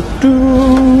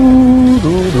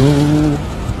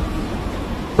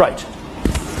 Right.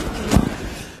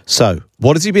 So,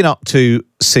 what has he been up to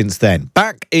since then?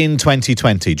 Back in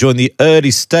 2020, during the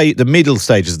middle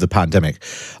stages of the pandemic,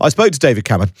 I spoke to David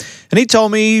Cameron and he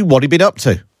told me what he'd been up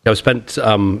to. I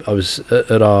was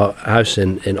at our house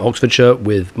in Oxfordshire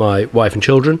with my wife and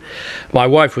children. My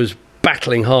wife was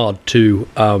battling hard to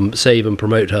save and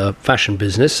promote her fashion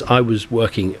business. I was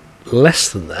working less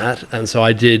than that, and so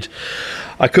I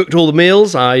cooked all the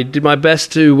meals. I did my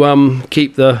best to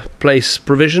keep the place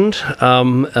provisioned,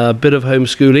 a bit of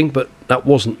homeschooling, but that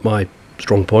wasn't my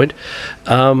strong point.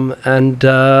 And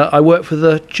I worked for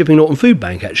the Chipping Norton Food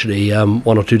Bank, actually, 1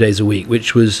 or 2 days a week,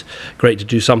 which was great to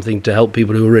do something to help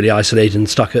people who were really isolated and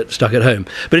stuck at home.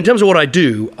 But in terms of what I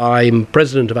do, I'm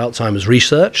president of Alzheimer's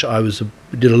Research. I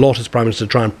did a lot as Prime Minister to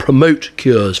try and promote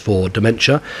cures for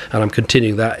dementia, and I'm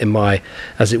continuing that in my,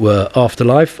 as it were,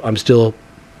 afterlife. I'm still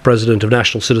president of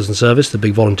National Citizen Service, the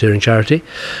big volunteering charity,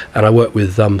 and I work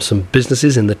with some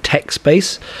businesses in the tech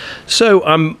space. So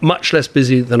I'm much less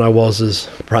busy than I was as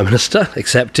Prime Minister,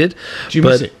 accepted. Do you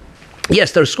miss it?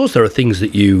 Yes, of course there are things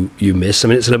that you miss. I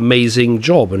mean, it's an amazing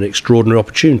job, an extraordinary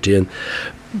opportunity, and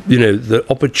you know, the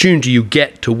opportunity you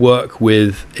get to work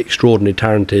with extraordinarily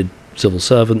talented civil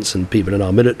servants and people in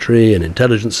our military and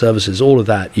intelligence services, all of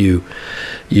that you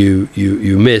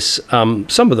miss.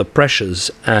 Some of the pressures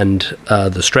and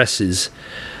the stresses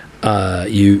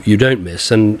you don't miss.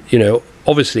 And you know,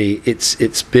 obviously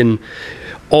it's been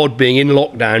odd being in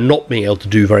lockdown, not being able to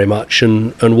do very much,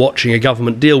 and watching a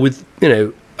government deal with, you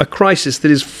know, a crisis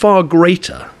that is far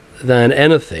greater than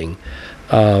anything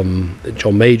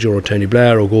John Major or Tony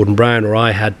Blair or Gordon Brown or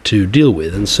I had to deal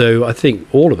with. And so I think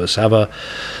all of us have the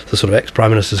sort of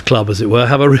ex-Prime Minister's Club, as it were,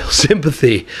 have a real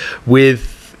sympathy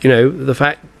with, you know, the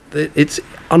fact that it's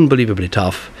unbelievably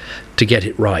tough to get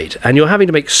it right. And you're having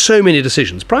to make so many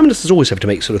decisions. Prime Ministers always have to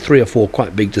make sort of 3 or 4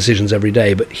 quite big decisions every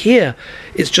day. But here,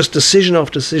 it's just decision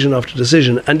after decision after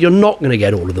decision, and you're not going to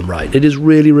get all of them right. It is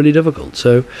really, really difficult.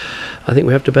 So I think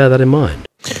we have to bear that in mind.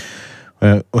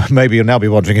 Maybe you'll now be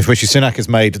wondering if Rishi Sunak has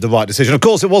made the right decision. Of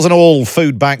course, it wasn't all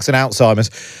food banks and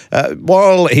Alzheimer's.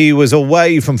 While he was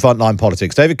away from frontline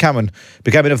politics, David Cameron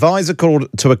became an advisor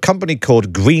to a company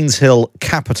called Greensill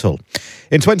Capital.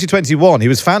 In 2021, he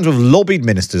was found to have lobbied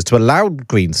ministers to allow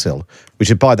Greensill, which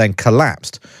had by then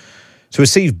collapsed, to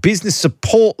receive business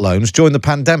support loans during the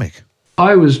pandemic.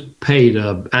 I was paid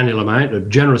a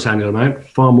generous annual amount,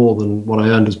 far more than what I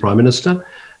earned as Prime Minister.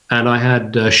 And I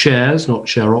had shares, not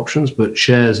share options, but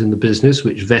shares in the business,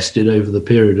 which vested over the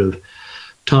period of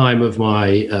time of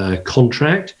my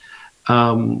contract.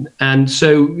 And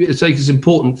so it's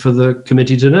important for the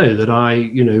committee to know that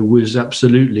I, was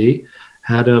absolutely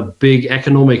had a big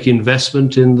economic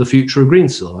investment in the future of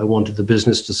Greensill. I wanted the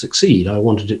business to succeed. I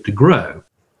wanted it to grow.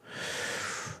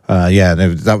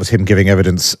 That was him giving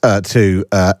evidence to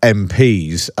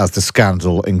MPs as the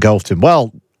scandal engulfed him.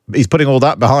 Well, he's putting all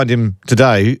that behind him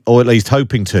today, or at least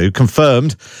hoping to,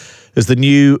 confirmed as the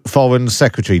new Foreign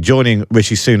Secretary, joining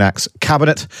Rishi Sunak's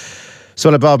cabinet.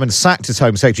 Suella Braverman sacked as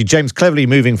Home Secretary, James Cleverly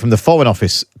moving from the Foreign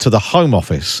Office to the Home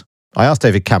Office. I asked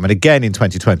David Cameron again in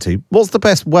 2020, what's the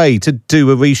best way to do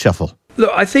a reshuffle?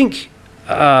 Look, I think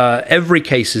every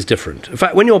case is different. In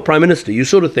fact, when you're Prime Minister, you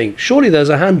sort of think, surely there's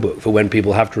a handbook for when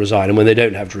people have to resign and when they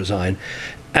don't have to resign.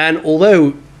 And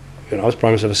although I was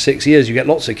Prime Minister for 6 years, you get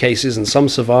lots of cases and some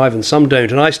survive and some don't.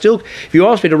 And I still, if you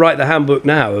ask me to write the handbook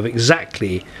now of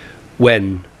exactly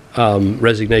when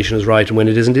resignation is right and when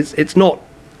it isn't, it's not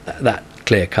that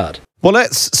clear cut. Well,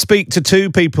 let's speak to two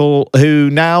people who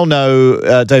now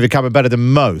know David Cameron better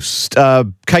than most.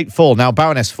 Kate Fall, now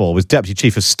Baroness Fall, was Deputy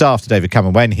Chief of Staff to David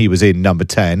Cameron when he was in Number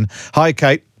 10. Hi,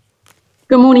 Kate.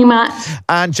 Good morning, Matt.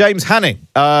 And James Hanning,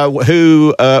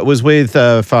 who was with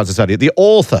Francis Elliott, the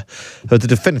author of the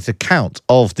definitive account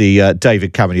of the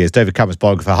David Cameron years, David Cameron's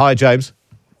biographer. Hi, James.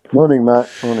 Morning, Matt.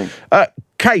 Morning.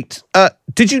 Kate,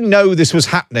 did you know this was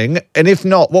happening? And if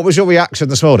not, what was your reaction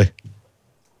this morning?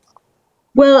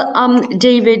 Well,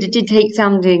 David did take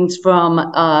soundings from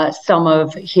some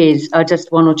of his,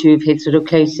 just one or two of his sort of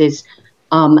closest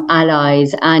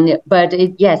allies, but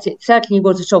it certainly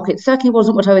was a shock. It certainly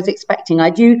wasn't what I was expecting. I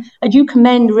do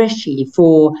commend Rishi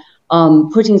for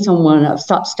putting someone of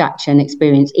such stature and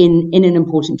experience in an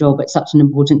important job at such an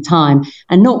important time,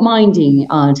 and not minding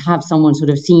to have someone sort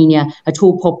of senior, a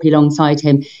tall poppy alongside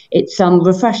him. It's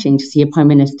refreshing to see a Prime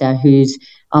Minister who's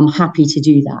happy to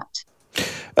do that.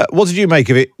 What did you make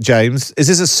of it, James? Is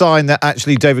this a sign that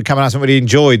actually David Cameron hasn't really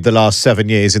enjoyed the last 7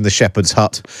 years in the shepherd's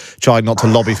hut, trying not to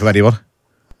lobby for anyone?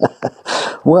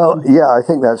 Well, yeah, I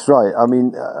think that's right. I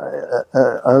mean,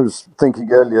 I was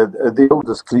thinking earlier, the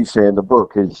oldest cliche in the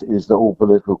book is that all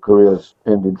political careers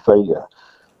end in failure.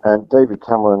 And David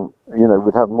Cameron,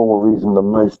 would have more reason than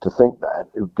most to think that,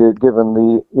 given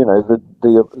the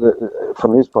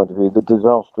from his point of view, the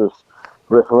disastrous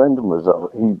referendum result.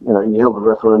 He held the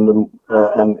referendum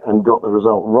and got the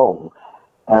result wrong.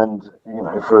 And,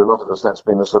 for a lot of us, that's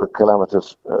been a sort of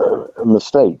calamitous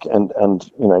mistake. And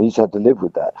he's had to live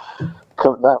with that.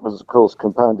 That was, of course,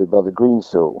 compounded by the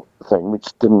Greensill thing, which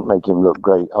didn't make him look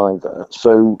great either.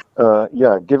 So,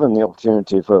 given the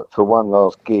opportunity for one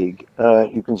last gig,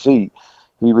 you can see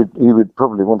he would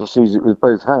probably want to seize it with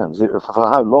both hands. For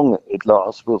how long it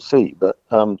lasts, we'll see. But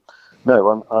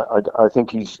no, I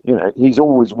think he's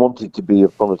always wanted to be a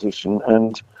politician,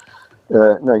 and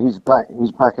he's back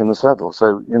in the saddle.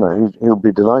 So he'll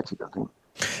be delighted, I think.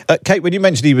 Kate, when you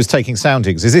mentioned he was taking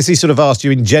soundings, is this he sort of asked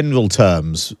you in general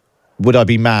terms? Would I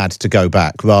be mad to go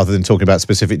back, rather than talking about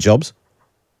specific jobs?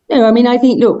 No, I mean,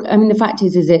 the fact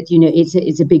is that,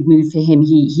 it's a big move for him.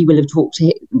 He will have talked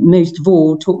to, most of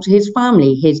all, talked to his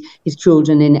family, his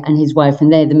children and his wife,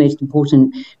 and they're the most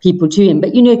important people to him.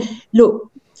 But,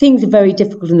 look, things are very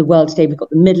difficult in the world today. We've got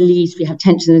the Middle East, we have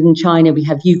tensions in China, we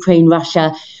have Ukraine,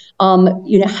 Russia.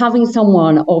 Having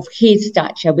someone of his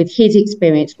stature, with his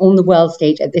experience on the world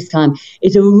stage at this time,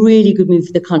 is a really good move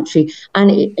for the country.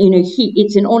 And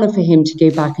it's an honour for him to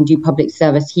go back and do public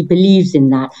service. He believes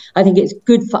in that. I think it's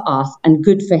good for us and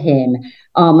good for him.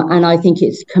 And I think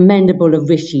it's commendable of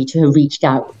Rishi to have reached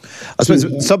out. I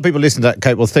suppose some people listening to that,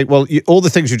 Kate, will think, well, all the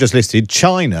things you just listed,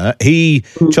 China, he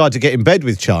tried to get in bed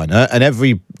with China, and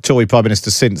every Tory Prime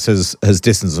Minister since has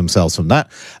distanced themselves from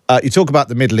that. You talk about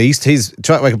the Middle East. His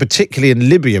track record, particularly in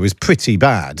Libya, was pretty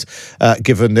bad,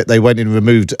 given that they went in and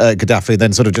removed Gaddafi,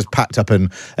 then sort of just packed up and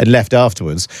left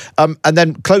afterwards. And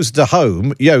then closer to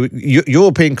home,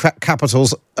 European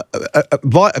capitals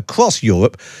right across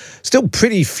Europe, still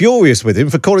pretty furious with him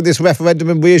for calling this referendum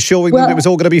and reassuring them it was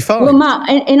all going to be fine. Well, Matt,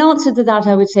 in answer to that,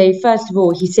 I would say, first of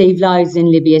all, he saved lives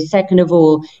in Libya. Second of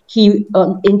all, he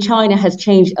in China has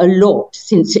changed a lot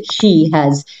since she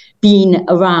has been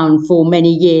around for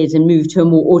many years and moved to a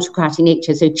more autocratic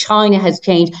nature. So China has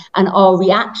changed, and our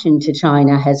reaction to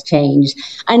China has changed.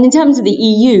 And in terms of the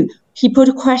EU, he put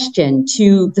a question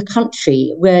to the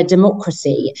country, we're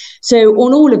democracy. So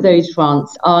on all of those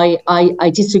fronts, I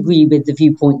disagree with the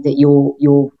viewpoint that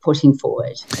you're putting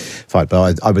forward. Fine,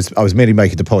 but I was merely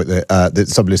making the point that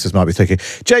some listeners might be thinking,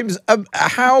 James,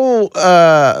 how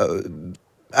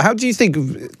do you think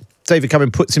David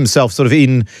Cameron puts himself sort of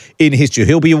in history?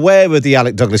 He'll be aware of the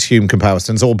Alec Douglas-Hume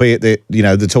comparisons, albeit that,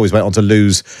 the Tories went on to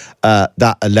lose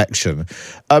that election.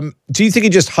 Do you think he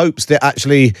just hopes that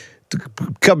actually,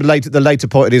 come at the later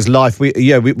point in his life,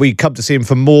 we come to see him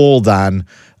for more than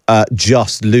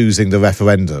just losing the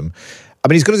referendum? I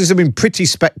mean, he's got to do something pretty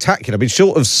spectacular. I mean,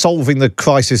 short of solving the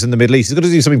crisis in the Middle East, he's got to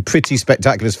do something pretty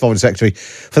spectacular as Foreign Secretary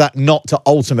for that not to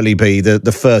ultimately be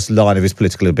the first line of his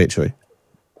political obituary.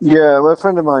 Yeah, well, a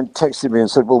friend of mine texted me and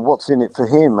said, well, what's in it for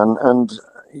him? And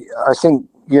I think,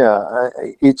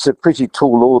 it's a pretty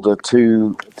tall order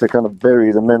to kind of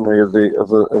bury the memory of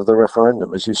the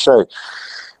referendum, as you say.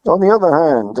 On the other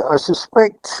hand, I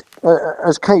suspect,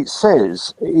 as Kate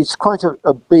says, it's quite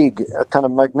a big, kind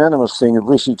of magnanimous thing of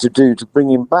Rishi to do to bring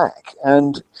him back.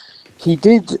 And he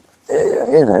did,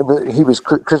 he was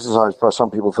criticised by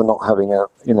some people for not having a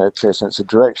clear sense of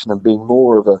direction and being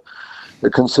more of a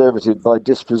Conservative by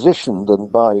disposition than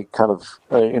by kind of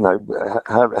having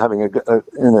a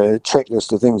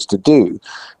checklist of things to do.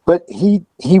 But he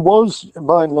was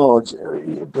by and large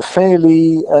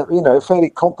fairly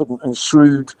competent and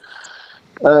shrewd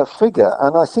figure,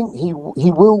 and I think he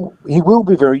will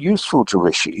be very useful to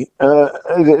Rishi.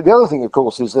 The other thing, of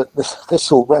course, is that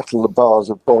this will rattle the bars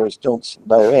of Boris Johnson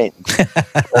no end.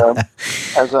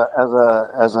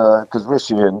 Because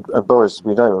Rishi and Boris,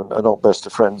 we know, are not best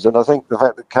of friends, and I think the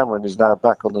fact that Cameron is now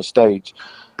back on the stage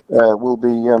will be,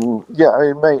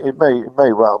 it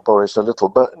may rile Boris a little,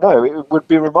 but no, it would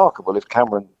be remarkable if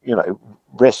Cameron,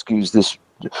 rescues this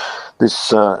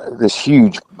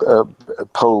huge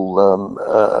poll,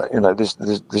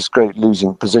 this great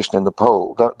losing position in the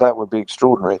poll. That would be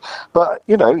extraordinary. But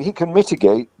he can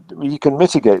mitigate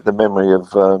the memory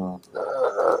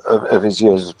of his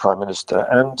years as Prime Minister,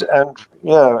 and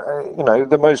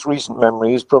the most recent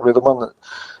memory is probably the one that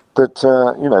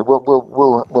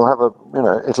we'll have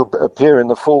it'll appear in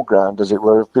the foreground, as it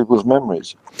were, of people's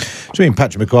memories. Do you mean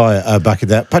Patrick Maguire back in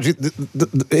that? Patrick,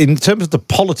 in terms of the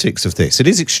politics of this, it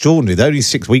is extraordinary that only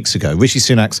 6 weeks ago, Rishi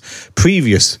Sunak's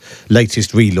previous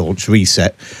latest relaunch,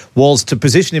 reset, was to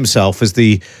position himself as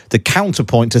the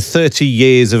counterpoint to 30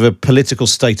 years of a political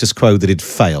status quo that had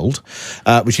failed,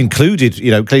 which included,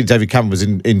 clearly David Cameron was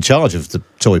in charge of the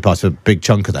Tory party for a big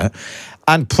chunk of that,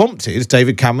 and prompted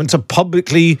David Cameron to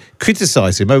publicly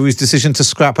criticise him over his decision to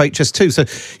scrap HS2. So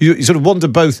you sort of wonder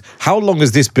both, how long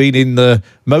has this been in the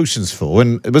motions for,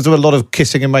 and was there a lot of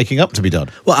kissing and making up to be done?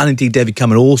 Well, and indeed David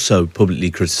Cameron also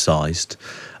publicly criticised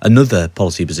another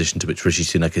policy position to which Rishi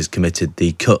Sunak is committed,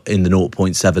 the cut in the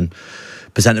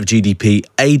 0.7% of GDP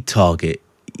aid target.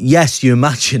 Yes, you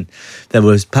imagine there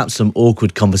was perhaps some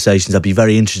awkward conversations. I'd be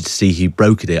very interested to see who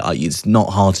brokered it. It's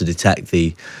not hard to detect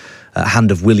the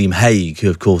hand of William Hague, who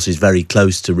of course is very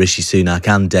close to Rishi Sunak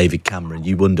and David Cameron.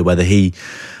 You wonder whether he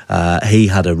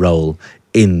had a role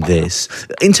in this.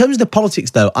 In terms of the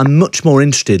politics, though, I'm much more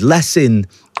interested, less in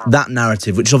that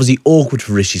narrative, which is obviously awkward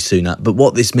for Rishi Sunak, but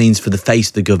what this means for the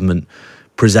face the government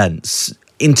presents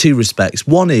in two respects.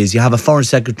 One is you have a foreign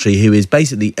secretary who is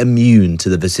basically immune to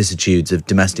the vicissitudes of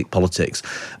domestic politics,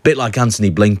 a bit like Antony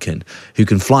Blinken, who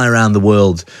can fly around the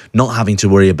world not having to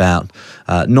worry about,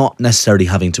 not necessarily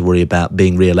having to worry about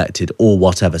being re-elected or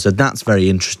whatever. So that's very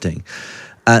interesting.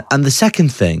 And the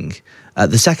second thing,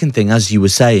 as you were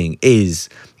saying, is,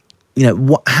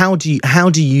 how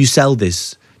do you sell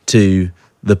this to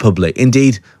the public?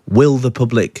 Indeed, will the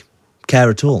public care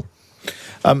at all?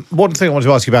 One thing I wanted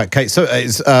to ask you about, Kate, so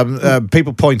is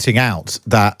people pointing out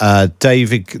that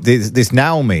this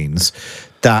now means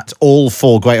that all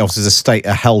four great offices of state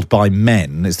are held by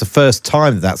men. It's the first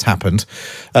time that's happened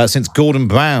since Gordon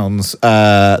Brown's,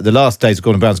 the last days of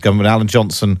Gordon Brown's government. Alan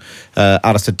Johnson,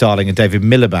 Alistair Darling and David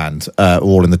Miliband are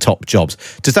all in the top jobs.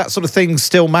 Does that sort of thing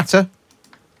still matter?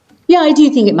 Yeah, I do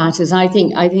think it matters. I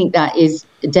think that is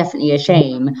definitely a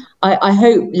shame. I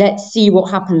hope, let's see what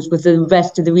happens with the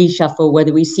rest of the reshuffle,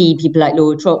 whether we see people like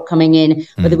Laura Trott coming in,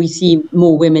 whether we see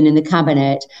more women in the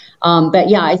cabinet. But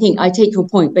yeah, I take your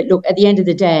point. But look, at the end of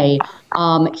the day,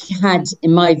 he had,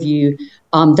 in my view,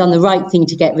 done the right thing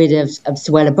to get rid of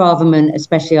Suella Braverman,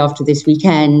 especially after this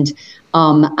weekend.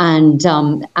 And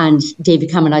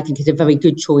David Cameron, I think, is a very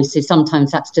good choice. So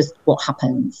sometimes that's just what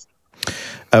happens.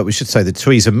 We should say that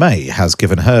Theresa May has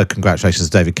given her congratulations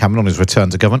to David Cameron on his return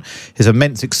to government. His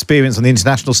immense experience on the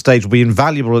international stage will be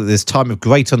invaluable at this time of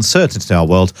great uncertainty in our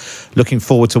world. Looking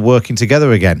forward to working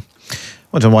together again. I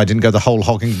wonder why I didn't go the whole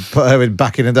hog and put her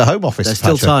back in the Home Office. There's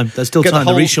still time. There's still time.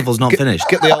 The reshuffle's not finished.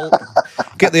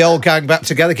 Get the old gang back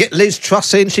together. Get Liz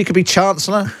Truss in. She could be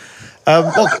Chancellor.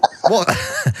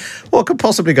 What could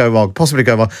possibly go wrong?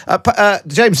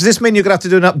 James, does this mean you're going to have to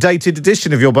do an updated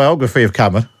edition of your biography of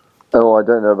Cameron? Oh, I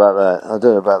don't know about that.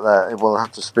 We'll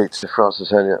have to speak to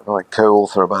Francis Elliott, my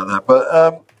co-author, about that.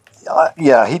 But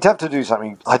yeah, he'd have to do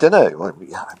something. I don't know.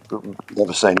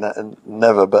 Never say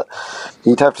never, but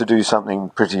he'd have to do something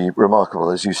pretty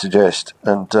remarkable, as you suggest.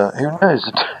 And who knows?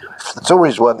 If the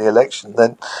Tories won the election,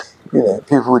 then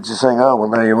people would just saying, "Oh, well,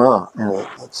 there you are.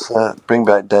 Let's bring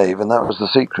back Dave," and that was the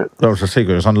secret. That was the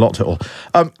secret. It's unlocked it all.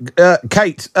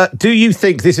 Kate, do you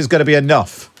think this is going to be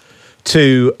enough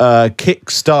to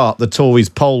kick-start the Tories'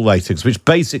 poll ratings, which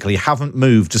basically haven't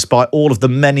moved despite all of the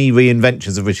many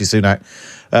reinventions of Rishi Sunak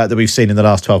that we've seen in the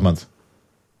last 12 months?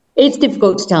 It's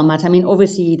difficult to tell, Matt. I mean,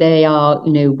 obviously they are,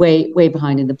 way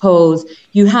behind in the polls.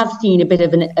 You have seen a bit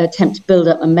of an attempt to build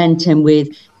up momentum with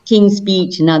King's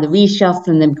speech and now the reshuffle,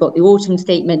 and then we've got the autumn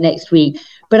statement next week.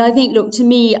 But I think, look, to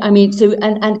me, I mean,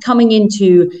 and coming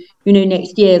into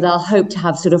next year, they'll hope to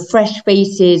have sort of fresh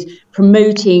faces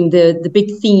promoting the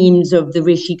big themes of the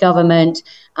Rishi government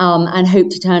and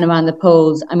hope to turn around the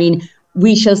polls. I mean,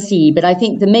 we shall see. But I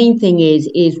think the main thing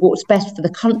is what's best for the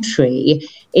country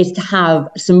is to have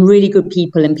some really good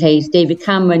people in place. David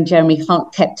Cameron, Jeremy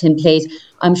Hunt kept in place.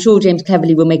 I'm sure James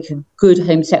Cleverly will make a good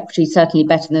Home Secretary, certainly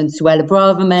better than Suella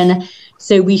Braverman.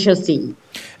 So we shall see.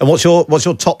 And what's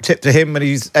your top tip to him when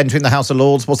he's entering the House of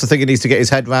Lords? What's the thing he needs to get his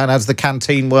head around? How does the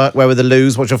canteen work? Where are the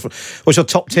loos? What's your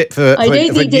top tip for I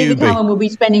don't think David Cameron will be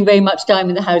spending very much time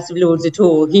in the House of Lords at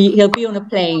all. He'll be on a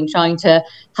plane trying to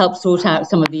help sort out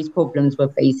some of these problems we're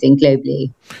facing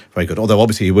globally. Very good. Although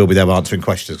obviously he will be there answering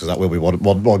questions, because that will be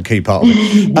one key part of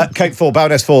it. Kate Fall,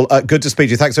 Baroness Fall, good to speak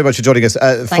to you. Thanks so much for joining us.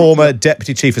 Former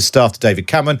Deputy Chief of Staff to David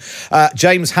Cameron.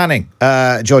 James Hanning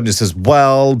joined us as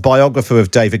well, biographer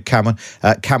of David Cameron.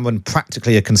 Cameron,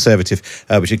 Practically a Conservative,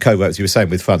 which he co-wrote, as you were saying,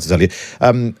 with Francis Elliott.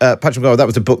 Patrick McGrath, that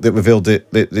was the book that revealed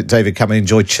that David Cameron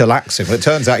enjoyed chillaxing. Well, it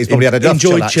turns out he's probably had enough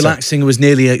chillaxing. Was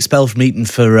nearly expelled from Eton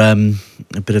for a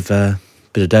bit of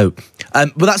dope.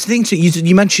 But that's the thing too.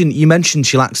 You mentioned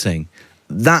chillaxing.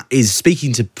 That is,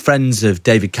 speaking to friends of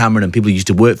David Cameron and people who used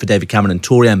to work for David Cameron and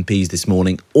Tory MPs this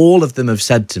morning, all of them have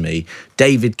said to me,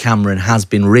 David Cameron has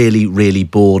been really, really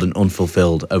bored and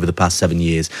unfulfilled over the past 7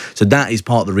 years. So that is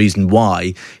part of the reason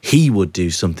why he would do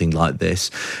something like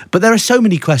this. But there are so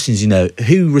many questions,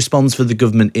 who responds for the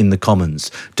government in the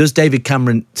Commons? Does David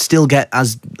Cameron still get,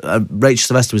 as Rachel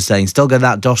Sylvester was saying, still get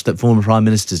that dosh that former Prime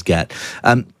Ministers get?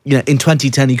 In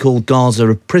 2010 he called Gaza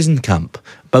a prison camp,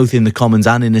 both in the Commons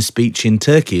and in a speech in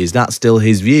Turkey. Is that still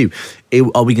his view?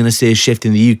 Are we going to see a shift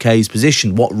in the UK's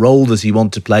position? What role does he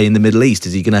want to play in the Middle East?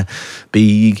 Is he going to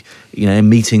be, in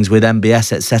meetings with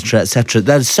MBS, etc., etc.?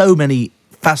 There's so many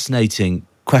fascinating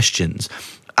questions.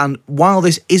 And while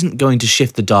this isn't going to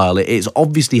shift the dial, it is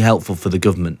obviously helpful for the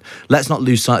government. Let's not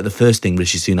lose sight of the first thing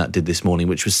Rishi Sunak did this morning,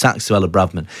 which was sack Suella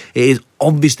Braverman. It is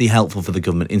obviously helpful for the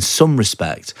government in some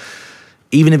respect,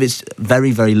 even if it's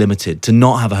very, very limited, to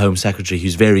not have a Home Secretary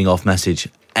who's veering off message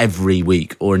every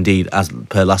week, or indeed, as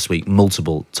per last week,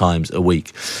 multiple times a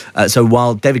week. So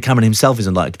while David Cameron himself is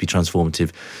unlikely to be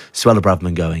transformative, Suella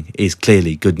Braverman going is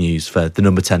clearly good news for the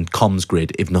number 10 comms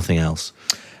grid, if nothing else.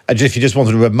 And if you just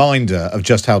wanted a reminder of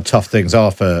just how tough things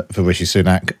are for Rishi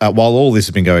Sunak, while all this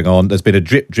has been going on, there's been a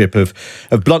drip of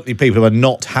bluntly people who are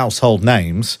not household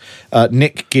names.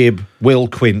 Nick Gibb, Will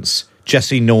Quince,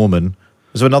 Jesse Norman.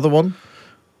 Was there another one?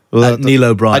 Neil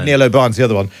O'Brien. Neil O'Brien's the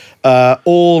other one.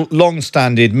 All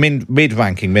long-standing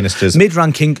mid-ranking ministers.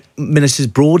 Mid-ranking ministers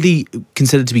broadly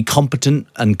considered to be competent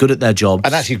and good at their jobs.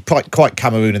 And actually quite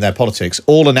Cameroon in their politics,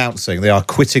 all announcing they are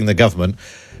quitting the government,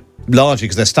 largely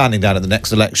because they're standing down in the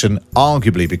next election,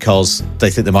 arguably because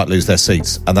they think they might lose their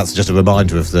seats. And that's just a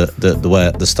reminder of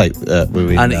the state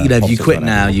we're in. And, if you quit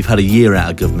now, you've had a year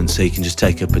out of government, so you can just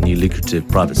take up a new lucrative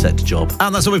private sector job.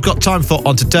 And that's all we've got time for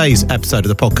on today's episode of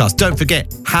the podcast. Don't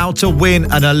forget, How to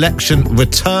Win an Election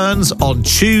returns on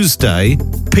Tuesday.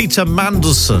 Peter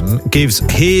Mandelson gives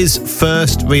his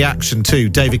first reaction to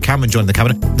David Cameron joining the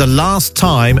cabinet. The last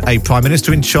time a Prime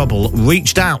Minister in trouble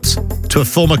reached out to a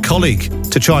former colleague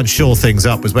to try and shore things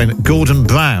up was when Gordon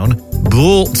Brown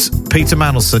brought Peter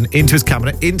Mandelson into his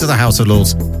cabinet, into the House of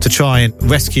Lords, to try and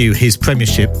rescue his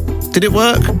premiership. Did it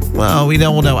work? Well, we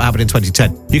all know what happened in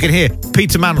 2010. You can hear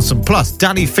Peter Mandelson plus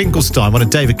Danny Finkelstein, one of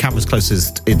David Cameron's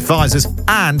closest advisors,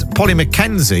 and Polly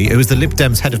Mackenzie, who is the Lib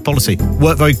Dems head of policy,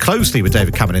 worked very closely with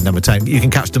David Cameron in Number 10. You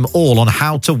can catch them all on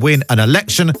How to Win an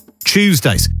Election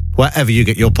Tuesdays, wherever you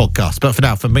get your podcast. But for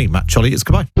now, from me, Matt Cholly, it's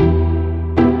goodbye.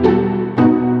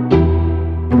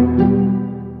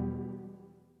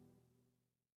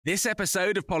 This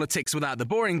episode of Politics Without the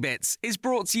Boring Bits is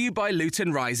brought to you by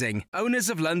Luton Rising, owners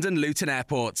of London Luton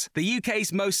Airport, the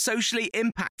UK's most socially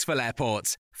impactful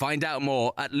airport. Find out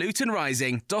more at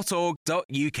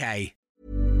lutonrising.org.uk.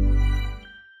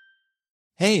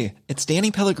 Hey, it's Danny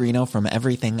Pellegrino from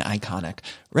Everything Iconic.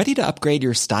 Ready to upgrade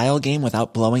your style game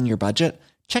without blowing your budget?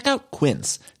 Check out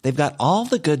Quince. They've got all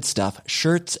the good stuff,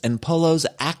 shirts and polos,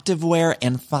 activewear,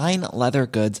 and fine leather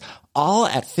goods, all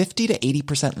at 50 to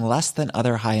 80% less than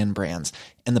other high-end brands.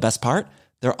 And the best part?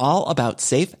 They're all about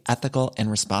safe, ethical,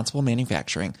 and responsible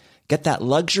manufacturing. Get that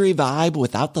luxury vibe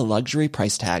without the luxury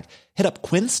price tag. Hit up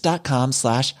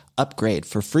quince.com/upgrade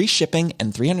for free shipping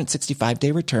and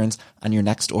 365-day returns on your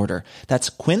next order. That's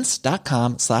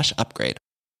quince.com/upgrade.